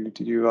need to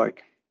do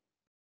like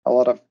a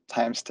lot of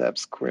time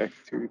steps quick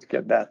to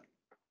get that.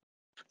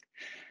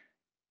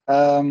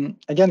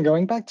 Again,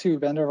 going back to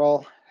van der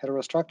Waals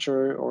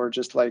heterostructure or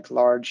just like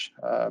large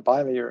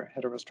bilayer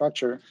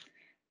heterostructure,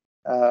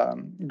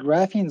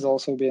 graphene's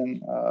also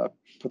been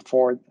put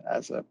forward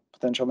as a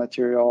potential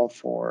material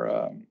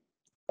for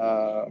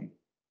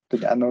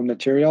the anode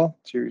material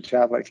to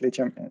have like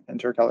lithium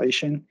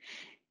intercalation.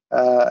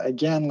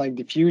 Again, like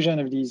the fusion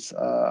of these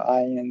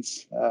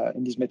ions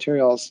in these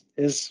materials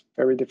is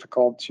very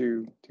difficult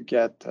to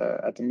get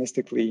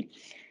atomistically,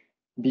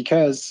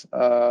 because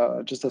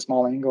just a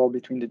small angle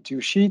between the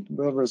two sheets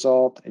will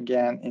result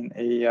again in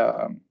a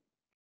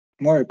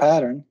Moiré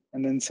pattern,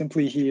 and then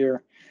simply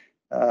here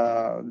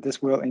this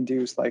will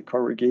induce like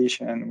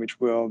corrugation, which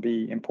will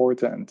be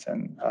important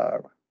and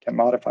can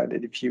modify the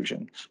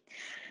diffusion.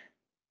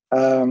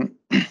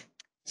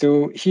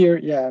 So here,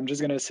 yeah, I'm just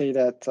going to say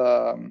that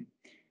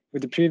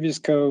with the previous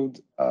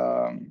code,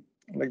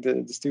 like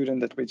the student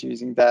that was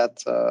using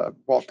that,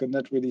 well, could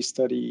not really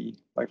study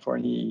like for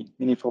any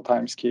meaningful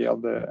time scale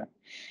the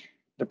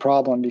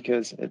problem,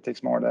 because it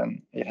takes more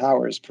than 8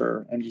 hours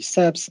per MD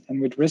steps. And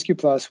with Rescue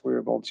Plus, we were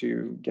able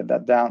to get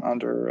that down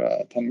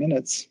under 10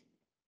 minutes.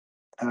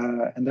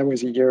 And that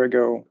was a year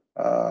ago.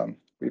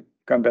 We've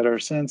gone better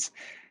since.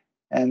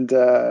 And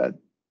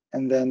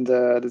then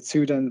the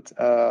student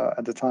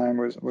at the time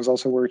was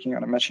also working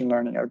on a machine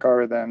learning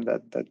algorithm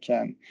that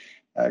can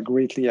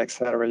greatly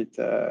accelerate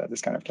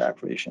this kind of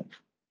calculation.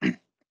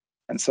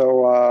 And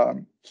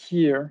so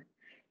here,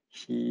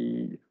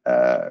 he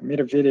made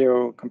a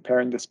video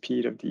comparing the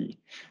speed of the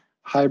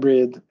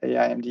hybrid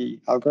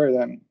AIMD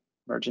algorithm,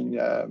 merging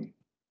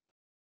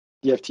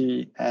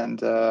DFT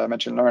and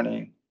machine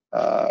learning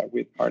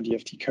with our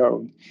DFT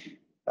code.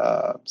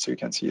 So you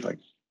can see like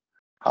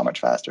how much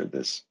faster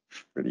this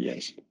really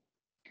is.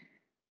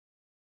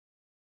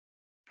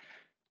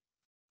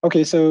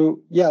 Okay,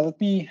 so yeah,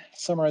 let me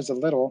summarize a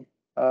little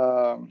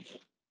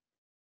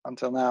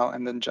until now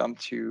and then jump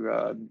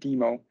to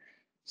demo.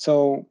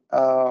 So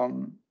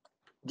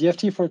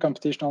DFT for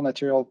computational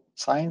material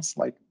science,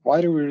 like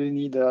why do we really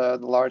need the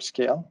large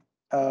scale?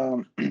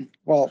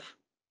 Well,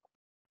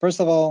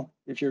 first of all,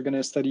 if you're going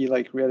to study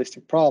like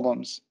realistic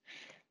problems,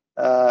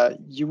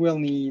 you will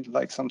need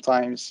like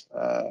sometimes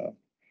the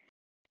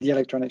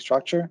electronic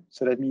structure.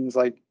 So that means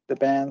like the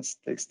bands,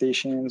 the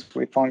excitations,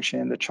 wave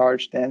function, the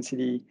charge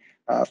density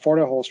for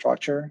the whole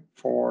structure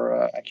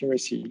for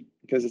accuracy,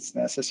 because it's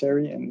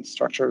necessary in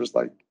structures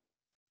like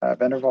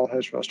van der Waals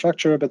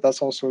heterostructure, but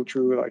that's also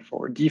true like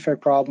for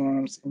defect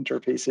problems,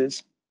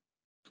 interfaces.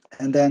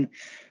 And then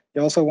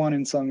you also want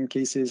in some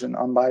cases an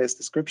unbiased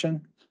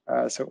description.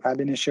 So ab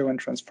initio and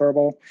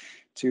transferable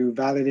to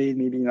validate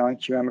maybe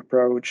non-QM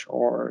approach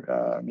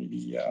or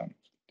maybe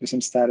do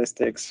some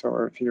statistics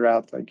or figure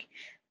out like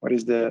what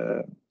is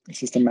the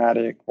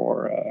systematic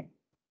or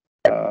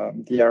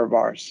the error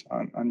bars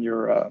on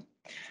your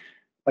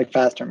like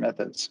faster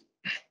methods.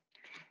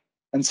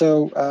 And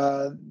so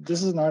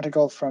this is an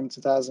article from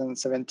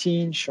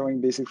 2017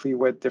 showing basically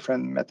what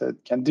different method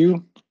can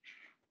do.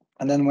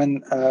 And then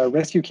when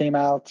Rescue came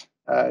out,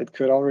 it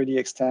could already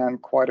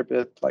extend quite a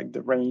bit, like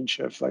the range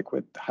of like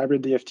what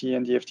hybrid DFT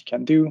and DFT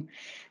can do.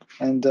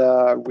 And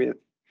with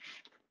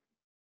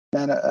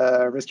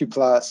Rescue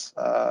Plus,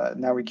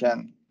 now we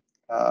can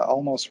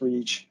almost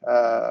reach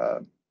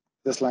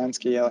this land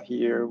scale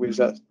here, which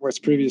was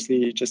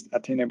previously just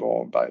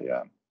attainable by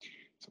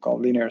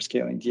so-called linear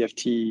scaling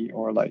DFT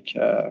or like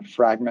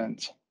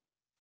fragment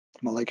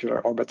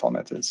molecular orbital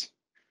methods.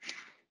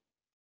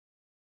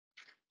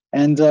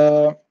 And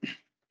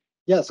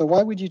yeah, so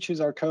why would you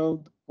choose our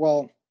code?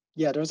 Well,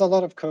 yeah, there's a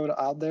lot of code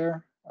out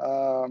there.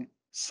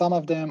 Some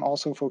of them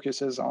also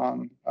focuses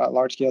on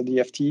large-scale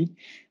DFT.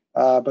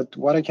 But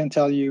what I can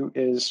tell you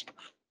is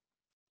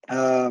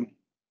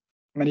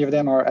many of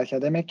them are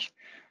academic.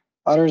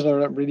 Others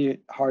are really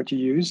hard to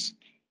use.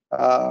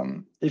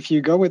 If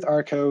you go with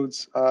our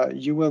codes,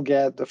 you will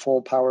get the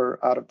full power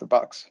out of the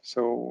box.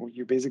 So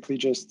you basically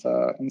just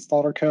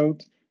install our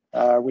code,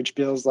 which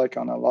builds like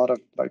on a lot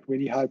of like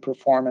really high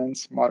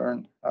performance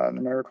modern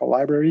numerical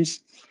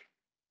libraries.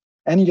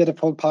 And you get a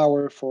full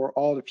power for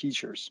all the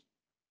features.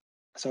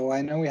 So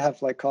I know we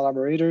have like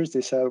collaborators.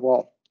 They said,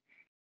 well,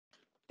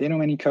 they know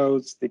many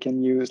codes. They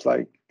can use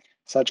like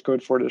such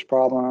code for this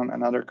problem,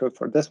 another code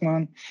for this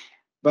one.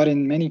 But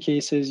in many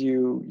cases,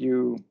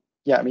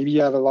 yeah, maybe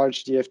you have a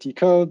large DFT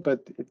code,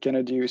 but it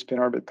cannot do spin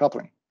orbit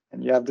coupling.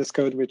 And you have this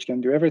code which can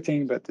do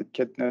everything, but it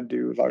cannot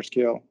do large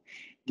scale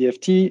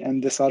DFT.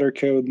 And this other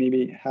code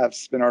maybe have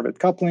spin orbit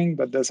coupling,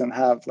 but doesn't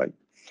have like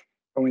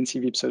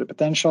ONCV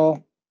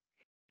pseudopotential.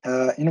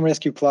 In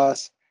Rescue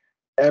Plus,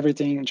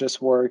 everything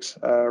just works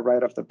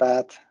right off the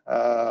bat.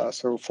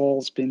 So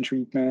full spin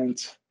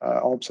treatment,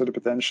 all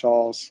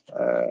pseudopotentials,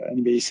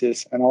 any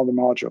basis, and all the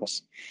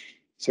modules.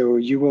 So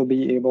you will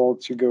be able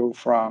to go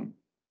from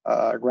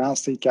ground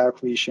state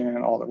calculation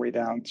all the way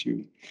down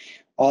to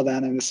all the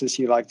analysis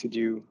you like to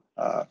do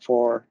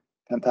for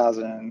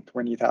 10,000,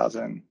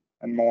 20,000,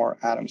 and more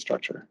atom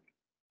structure.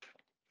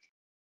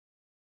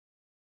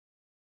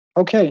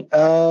 Okay,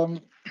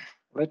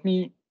 let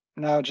me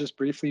now just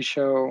briefly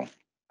show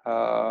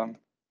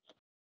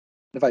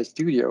Device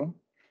Studio.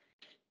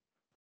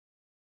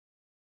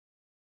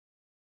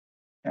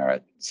 All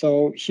right,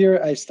 so here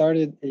I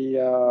started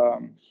a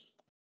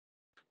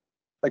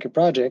like a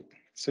project.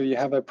 So you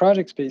have a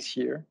project space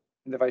here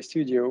in Device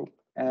Studio,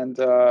 and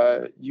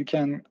you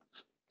can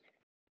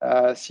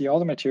see all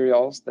the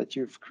materials that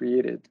you've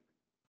created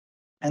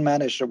and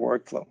manage the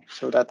workflow.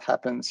 So that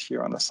happens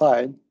here on the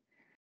side.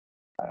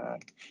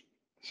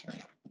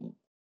 Sorry,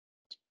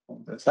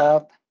 pull this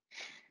out.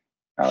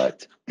 All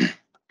right.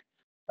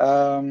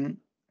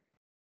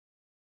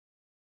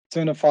 So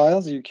in the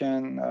files, you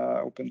can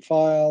open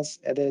files,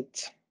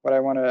 edit. What I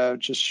want to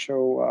just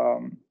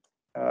show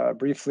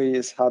briefly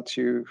is how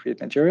to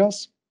create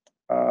materials.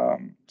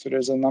 So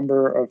there's a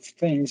number of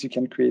things you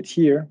can create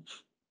here.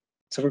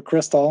 So for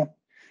crystal,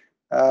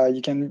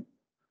 you can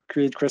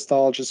create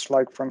crystal just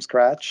like from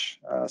scratch.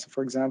 So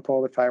for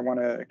example, if I want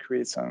to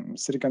create some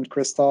silicon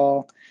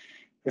crystal,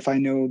 if I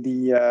know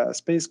the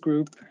space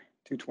group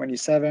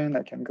 227,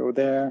 I can go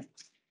there,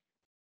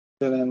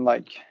 fill in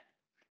like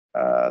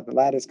the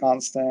lattice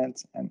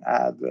constant and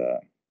add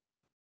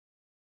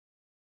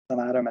an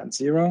atom at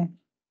 0,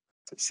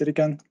 so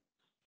silicon.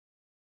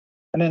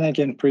 And then I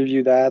can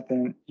preview that,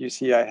 and you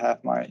see I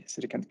have my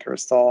silicon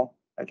crystal.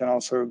 I can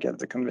also get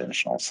the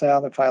conventional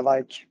cell if I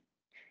like,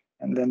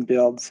 and then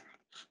build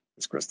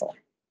this crystal.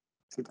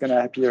 So it's going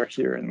to appear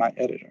here in my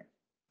editor.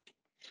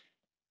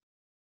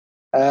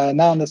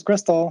 Now on this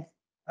crystal,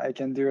 I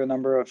can do a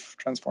number of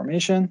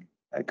transformation.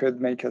 I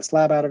could make a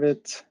slab out of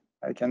it.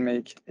 I can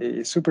make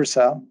a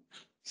supercell.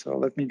 So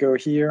let me go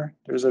here.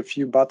 There's a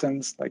few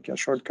buttons, like a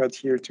shortcut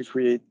here to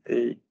create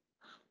a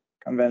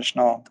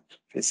conventional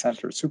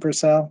face-centered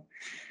supercell.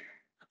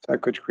 So I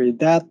could create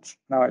that.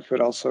 Now I could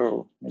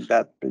also make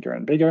that bigger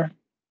and bigger,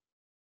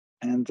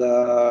 and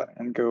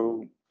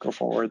go go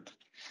forward,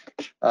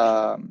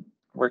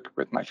 work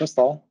with my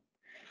crystal.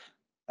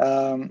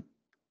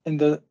 In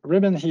the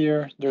ribbon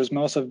here, there's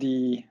most of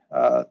the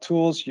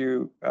tools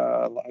you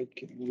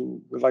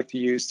would like to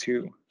use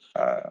to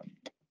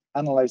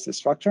analyze the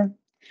structure.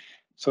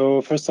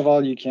 So first of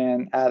all, you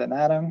can add an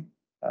atom.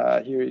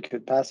 Here you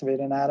could passivate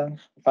an atom.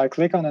 If I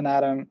click on an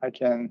atom, I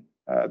can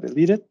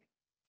delete it.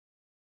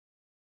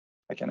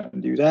 I can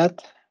undo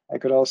that. I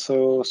could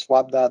also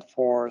swap that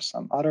for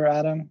some other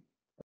atom,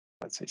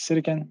 let's say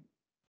silicon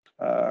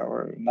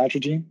or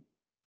nitrogen.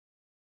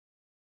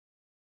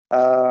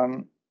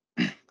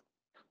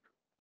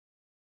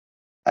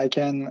 I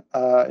can,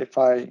 if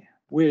I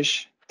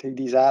wish, take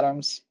these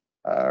atoms,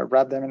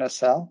 wrap them in a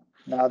cell.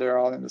 Now they're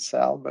all in the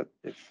cell, but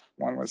if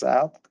one was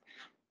out,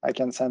 I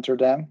can center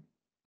them.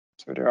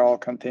 So they're all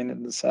contained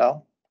in the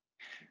cell.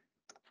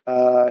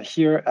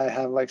 Here I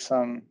have like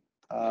some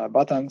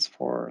buttons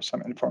for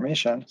some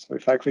information. So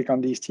if I click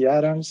on these two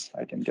atoms,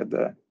 I can get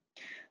the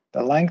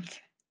length.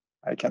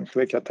 I can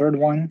click a third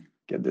one,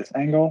 get this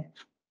angle.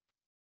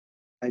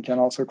 I can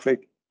also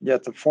click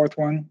get the fourth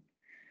one,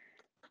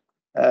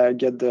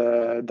 get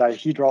the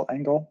dihedral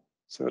angle.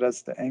 So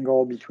that's the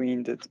angle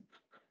between the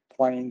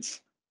planes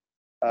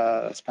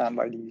spanned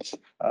by these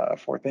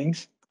four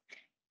things.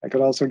 I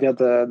could also get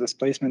the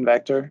displacement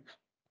vector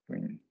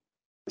between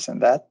this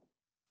and that.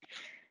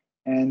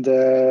 And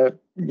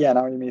yeah,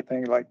 now you may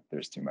think like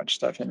there's too much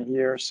stuff in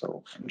here.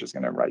 So I'm just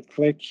going to right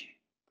click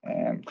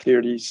and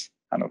clear these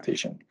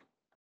annotation.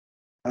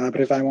 But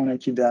if I want to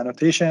keep the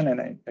annotation, and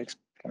I can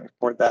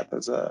export that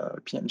as a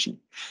PNG.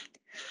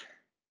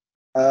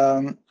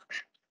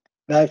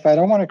 Now, if I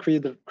don't want to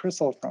create the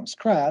crystal from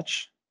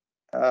scratch,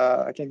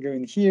 I can go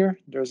in here.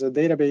 There's a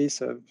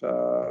database of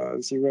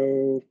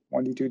 0,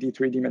 1D, 2D,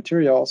 3D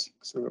materials.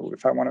 So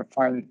if I want to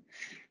find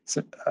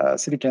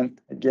silicon,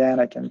 again,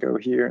 I can go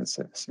here and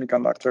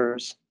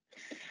semiconductors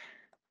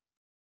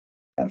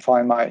and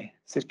find my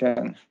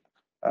silicon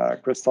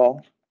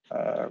crystal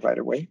right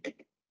away.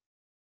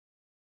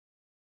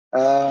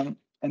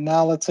 And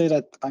now let's say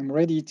that I'm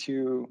ready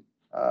to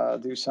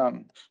do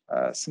some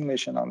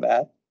simulation on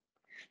that.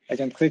 I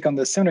can click on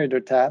the simulator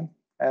tab.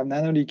 I have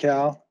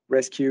nanodecal,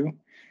 rescue,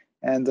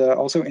 and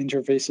also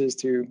interfaces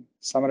to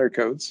some other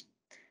codes.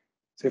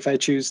 So if I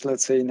choose,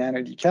 let's say,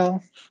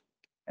 nanodecal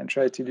and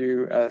try to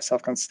do a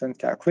self-consistent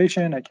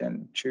calculation, I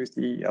can choose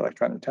the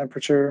electron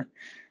temperature,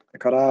 the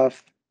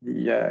cutoff,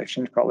 the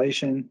exchange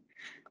correlation.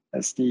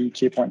 That's the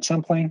K-point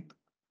sampling.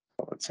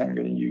 So let's say I'm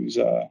going to use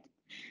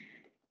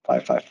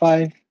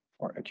 555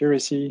 for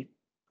accuracy.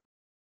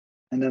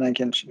 And then I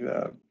can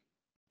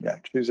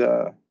choose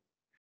a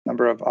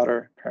number of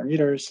other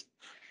parameters,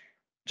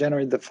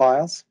 generate the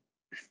files.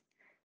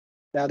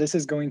 Now this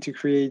is going to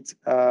create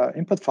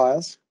input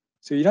files.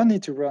 So you don't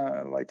need to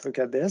run, look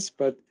at this,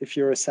 but if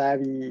you're a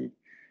savvy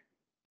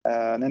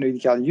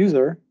nanodecal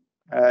user,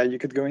 you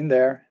could go in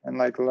there and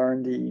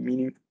learn the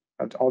meaning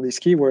of all these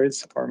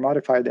keywords or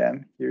modify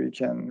them. Here you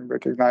can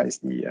recognize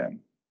the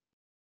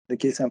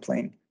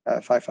K-sampling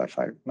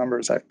 555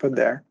 numbers I've put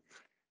there.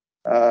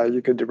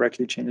 You could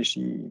directly change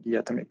the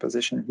atomic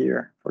position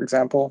here, for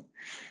example,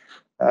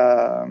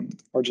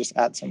 or just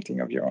add something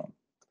of your own.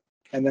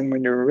 And then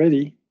when you're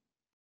ready,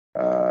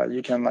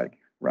 you can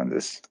run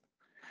this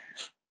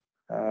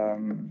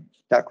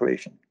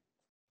calculation.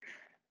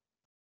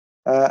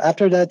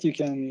 After that, you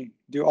can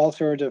do all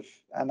sorts of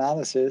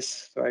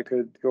analysis. So I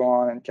could go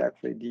on and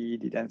calculate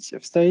the density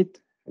of state.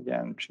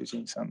 Again,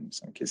 choosing some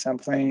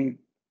K-sampling.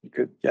 You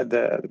could get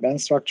the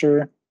band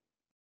structure.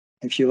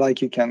 If you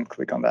like, you can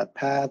click on that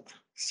path,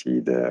 see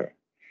the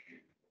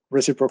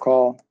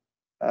reciprocal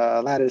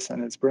lattice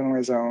and its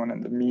Bernoulli zone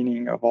and the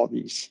meaning of all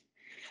these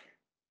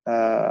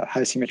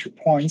high symmetry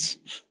points,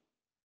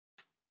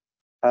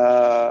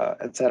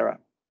 etc.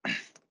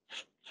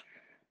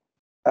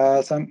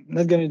 So I'm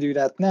not going to do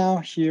that now.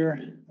 Here,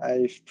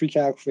 I've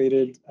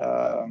pre-calculated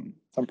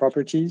some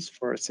properties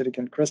for a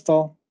silicon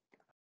crystal.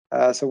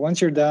 So once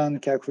you're done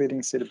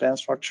calculating, say, the band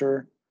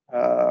structure,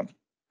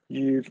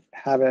 you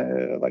have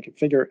a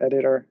figure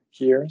editor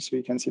here, so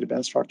you can see the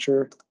band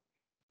structure.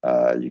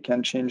 You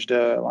can change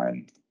the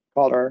line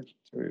color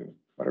to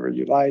whatever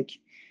you like.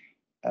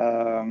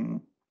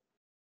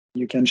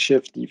 You can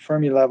shift the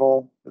Fermi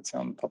level that's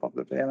on top of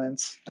the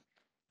valence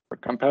for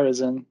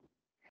comparison.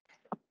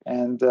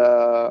 And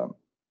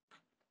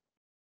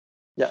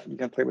yeah, you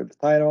can play with the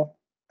title.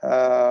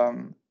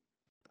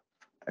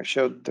 I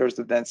showed there's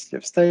the density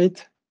of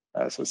state.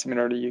 So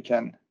similarly, you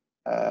can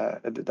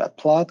edit that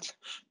plot.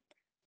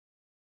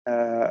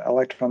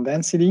 Electron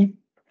density.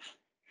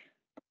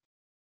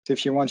 So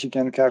if you want, you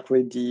can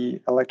calculate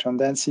the electron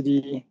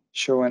density,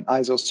 show an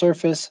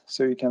isosurface.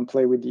 So you can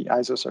play with the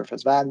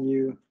isosurface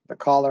value, the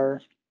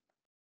color.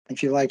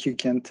 If you like, you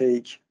can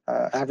take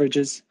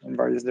averages in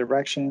various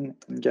directions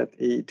and get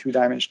a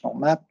two-dimensional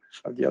map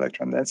of the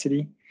electron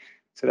density.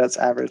 So that's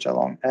average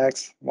along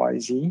X, Y,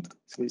 Z.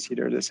 So you see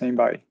they're the same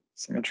by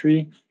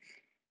symmetry.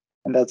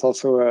 And that's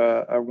also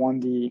a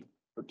 1D,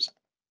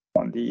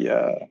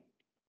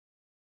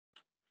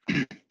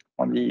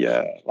 on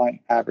the line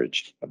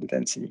average of the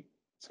density.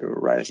 So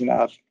rising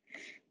up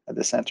at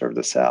the center of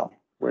the cell,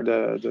 where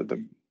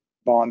the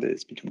bond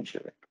is between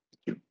the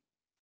two.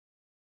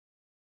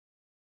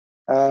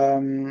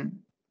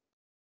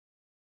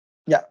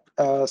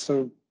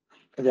 So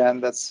again,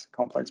 that's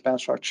complex band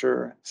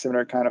structure,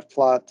 similar kind of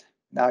plot.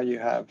 Now you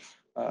have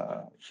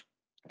a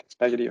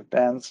spaghetti of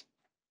bands.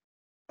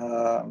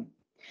 So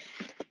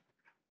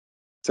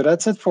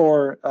that's it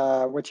for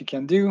what you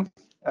can do.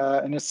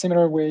 In a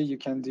similar way, you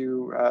can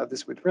do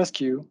this with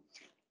rescue.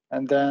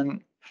 And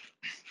then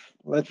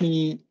let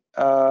me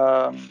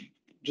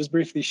just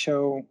briefly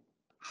show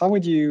how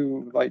would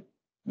you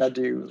not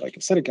do like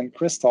a silicon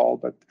crystal,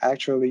 but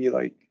actually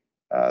like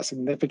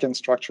significant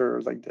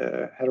structure like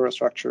the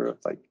heterostructure of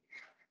like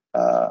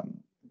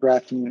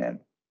graphene and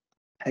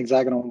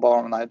hexagonal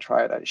boron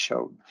nitride I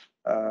showed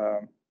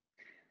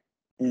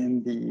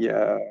in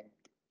the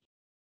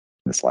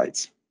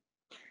slides.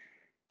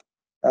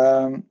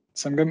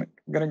 So I'm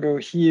gonna go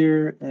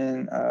here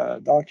in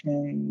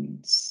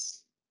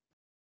documents,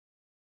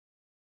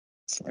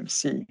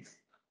 CMC.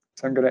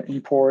 So I'm gonna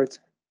import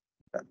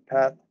that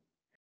path.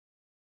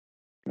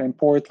 I'm gonna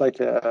import like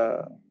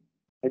a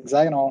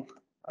hexagonal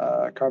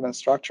carbon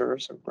structure,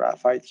 so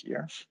graphite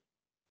here,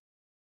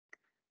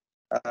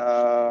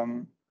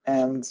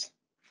 and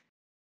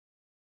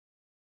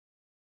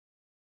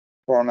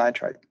boron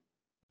nitride.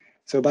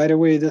 So by the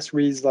way, this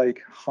reads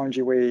like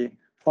Hanjiwei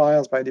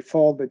files by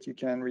default, but you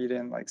can read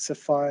in like CIF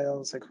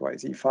files,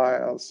 XYZ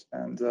files,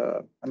 and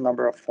a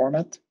number of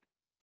formats.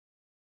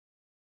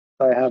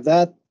 So I have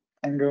that.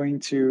 I'm going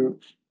to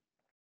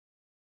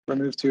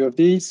remove 2 of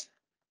these.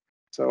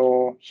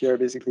 So here I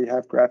basically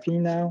have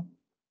graphene now.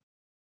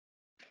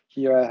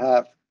 Here I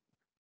have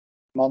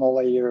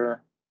monolayer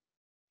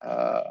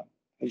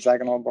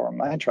hexagonal boron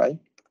nitride.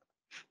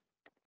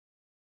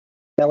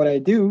 Now what I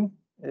do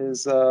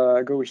is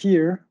go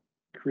here,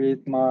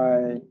 create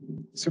my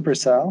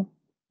supercell.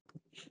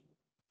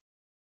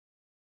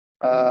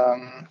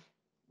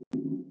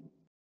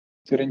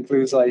 So it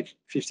includes like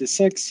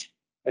 56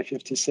 by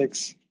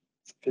 56,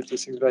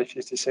 56 by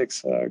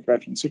 56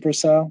 graphene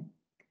supercell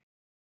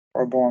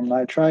or boron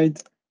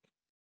nitride,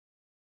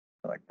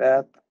 like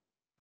that.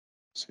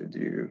 So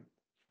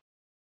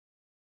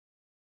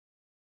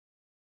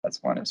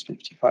that's one is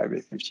 55 by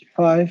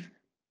 55.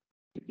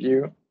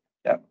 View,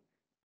 yep,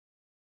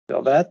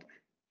 build that.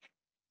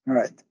 All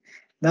right.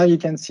 Now you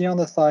can see on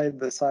the side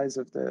the size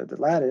of the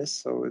lattice.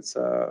 So it's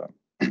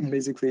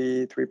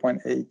basically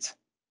 3.8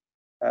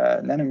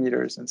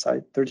 nanometers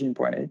inside,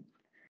 13.8.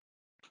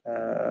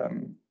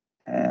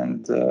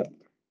 And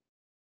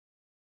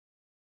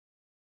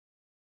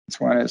this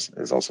one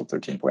is also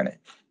 13.8.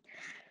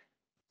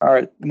 All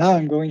right, now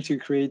I'm going to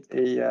create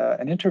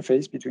an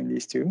interface between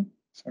these two.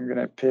 So I'm going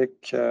to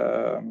pick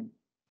the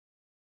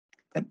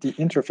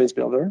interface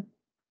builder.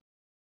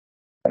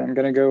 And I'm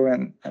going to go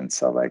and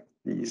select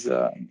these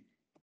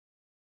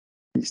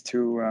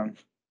two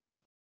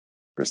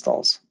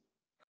crystals.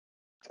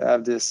 So I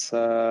have this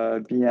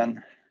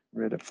BN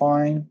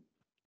redefine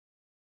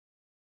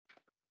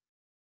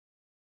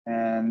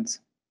and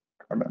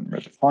carbon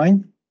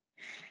redefine.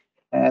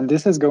 And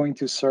this is going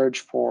to search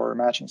for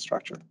matching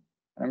structure.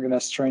 I'm going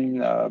to strain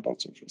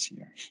both surfaces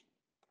here.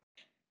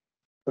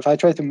 If I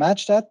try to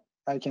match that,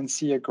 I can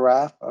see a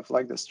graph of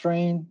like the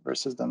strain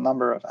versus the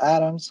number of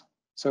atoms.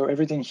 So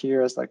everything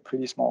here is like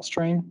pretty small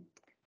strain.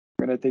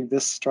 I'm going to take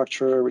this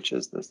structure, which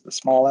is the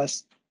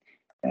smallest,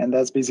 and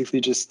that's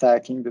basically just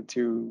stacking the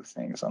two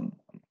things on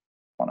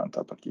one on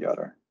top of the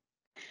other.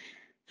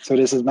 So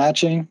this is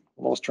matching,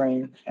 low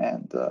strain,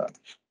 and I'm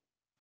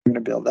going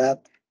to build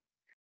that.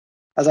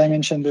 As I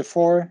mentioned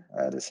before,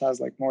 this has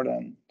like more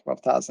than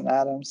 12,000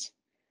 atoms.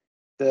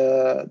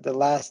 The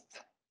last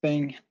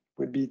thing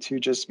would be to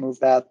just move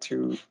that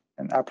to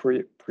an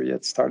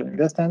appropriate starting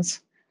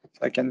distance. So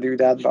I can do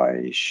that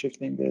by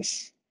shifting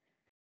this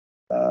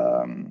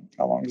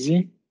along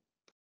Z.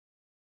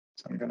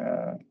 So I'm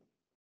gonna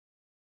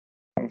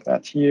move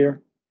that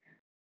here.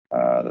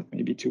 That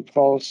may be too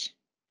close.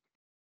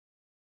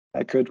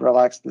 I could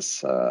relax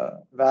this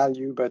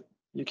value, but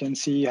you can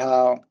see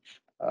how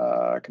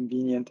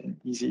convenient and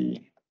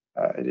easy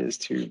it is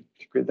to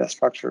create that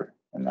structure.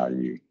 And now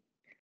you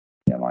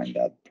align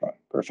that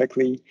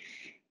perfectly.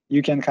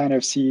 You can kind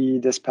of see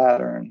this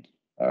pattern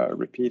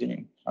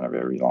repeating on a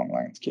very long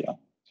line scale.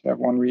 So you have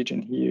one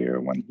region here,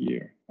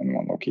 and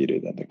one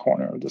located at the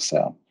corner of the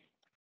cell.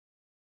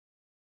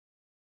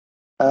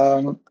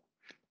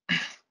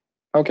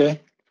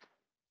 Okay,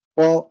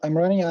 well, I'm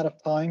running out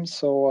of time,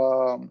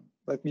 so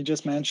let me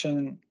just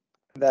mention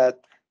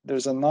that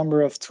there's a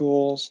number of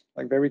tools,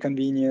 like very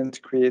convenient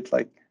to create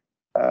like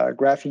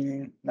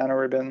graphene,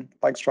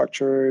 nanoribbon-like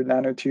structure,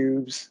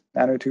 nanotubes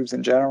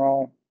in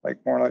general, like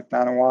more like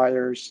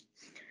nanowires,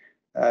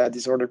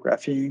 disordered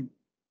graphene.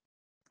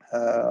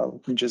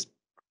 Let me just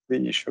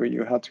really show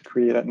you how to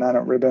create a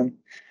nanoribbon.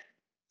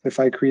 If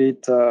I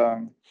create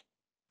a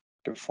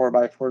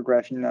 4x4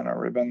 graphene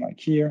nanoribbon like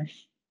here,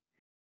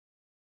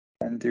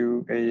 and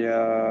do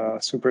a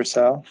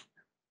supercell,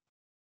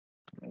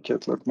 make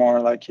it look more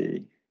like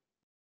a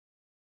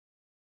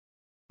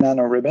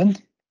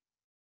nanoribbon.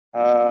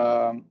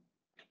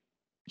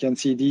 You can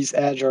see these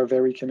edges are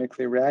very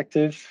chemically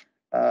reactive.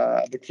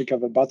 At the click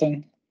of a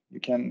button, you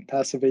can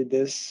passivate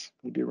this,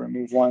 maybe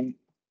remove one,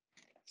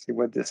 see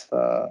what this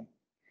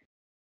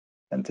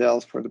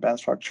entails for the band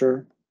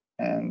structure.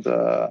 And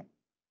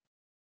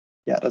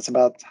yeah, that's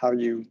about how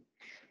you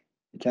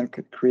can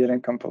create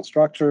and compose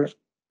structure.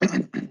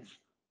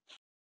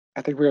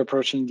 I think we're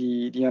approaching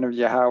the end of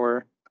the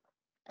hour.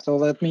 So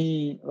let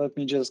me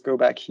just go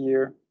back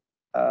here,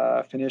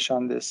 finish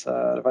on this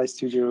Device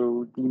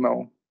Studio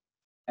demo,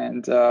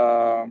 and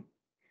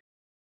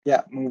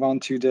yeah, move on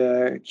to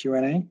the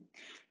Q&A.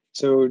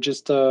 So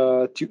just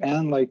to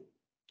end, like,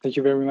 thank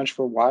you very much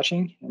for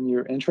watching and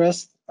your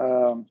interest.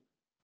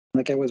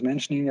 Like I was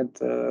mentioning at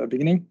the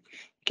beginning,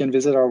 you can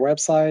visit our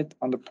website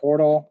on the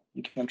portal.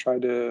 You can try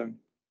the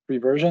free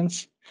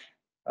versions.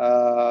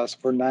 So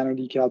for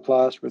NanoDecal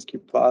Plus, Rescue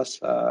Plus,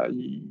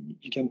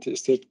 you can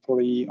test it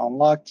fully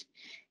unlocked.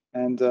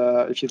 And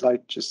if you'd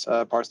like, just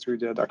parse through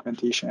the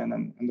documentation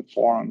and the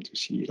forum to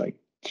see like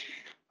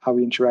how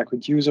we interact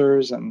with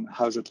users and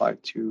how is it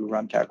like to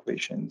run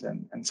calculations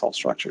and solve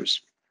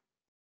structures.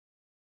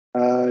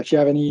 If you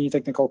have any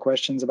technical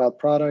questions about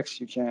products,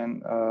 you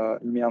can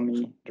email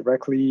me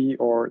directly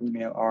or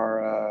email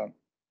our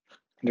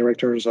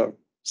directors of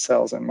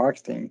sales and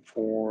marketing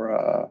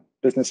for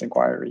business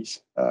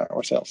inquiries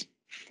or sales.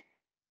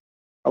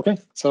 Okay,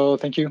 so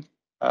thank you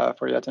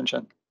for your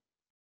attention.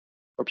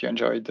 Hope you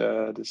enjoyed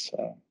this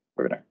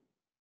webinar.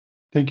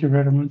 Thank you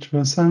very much,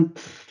 Vincent.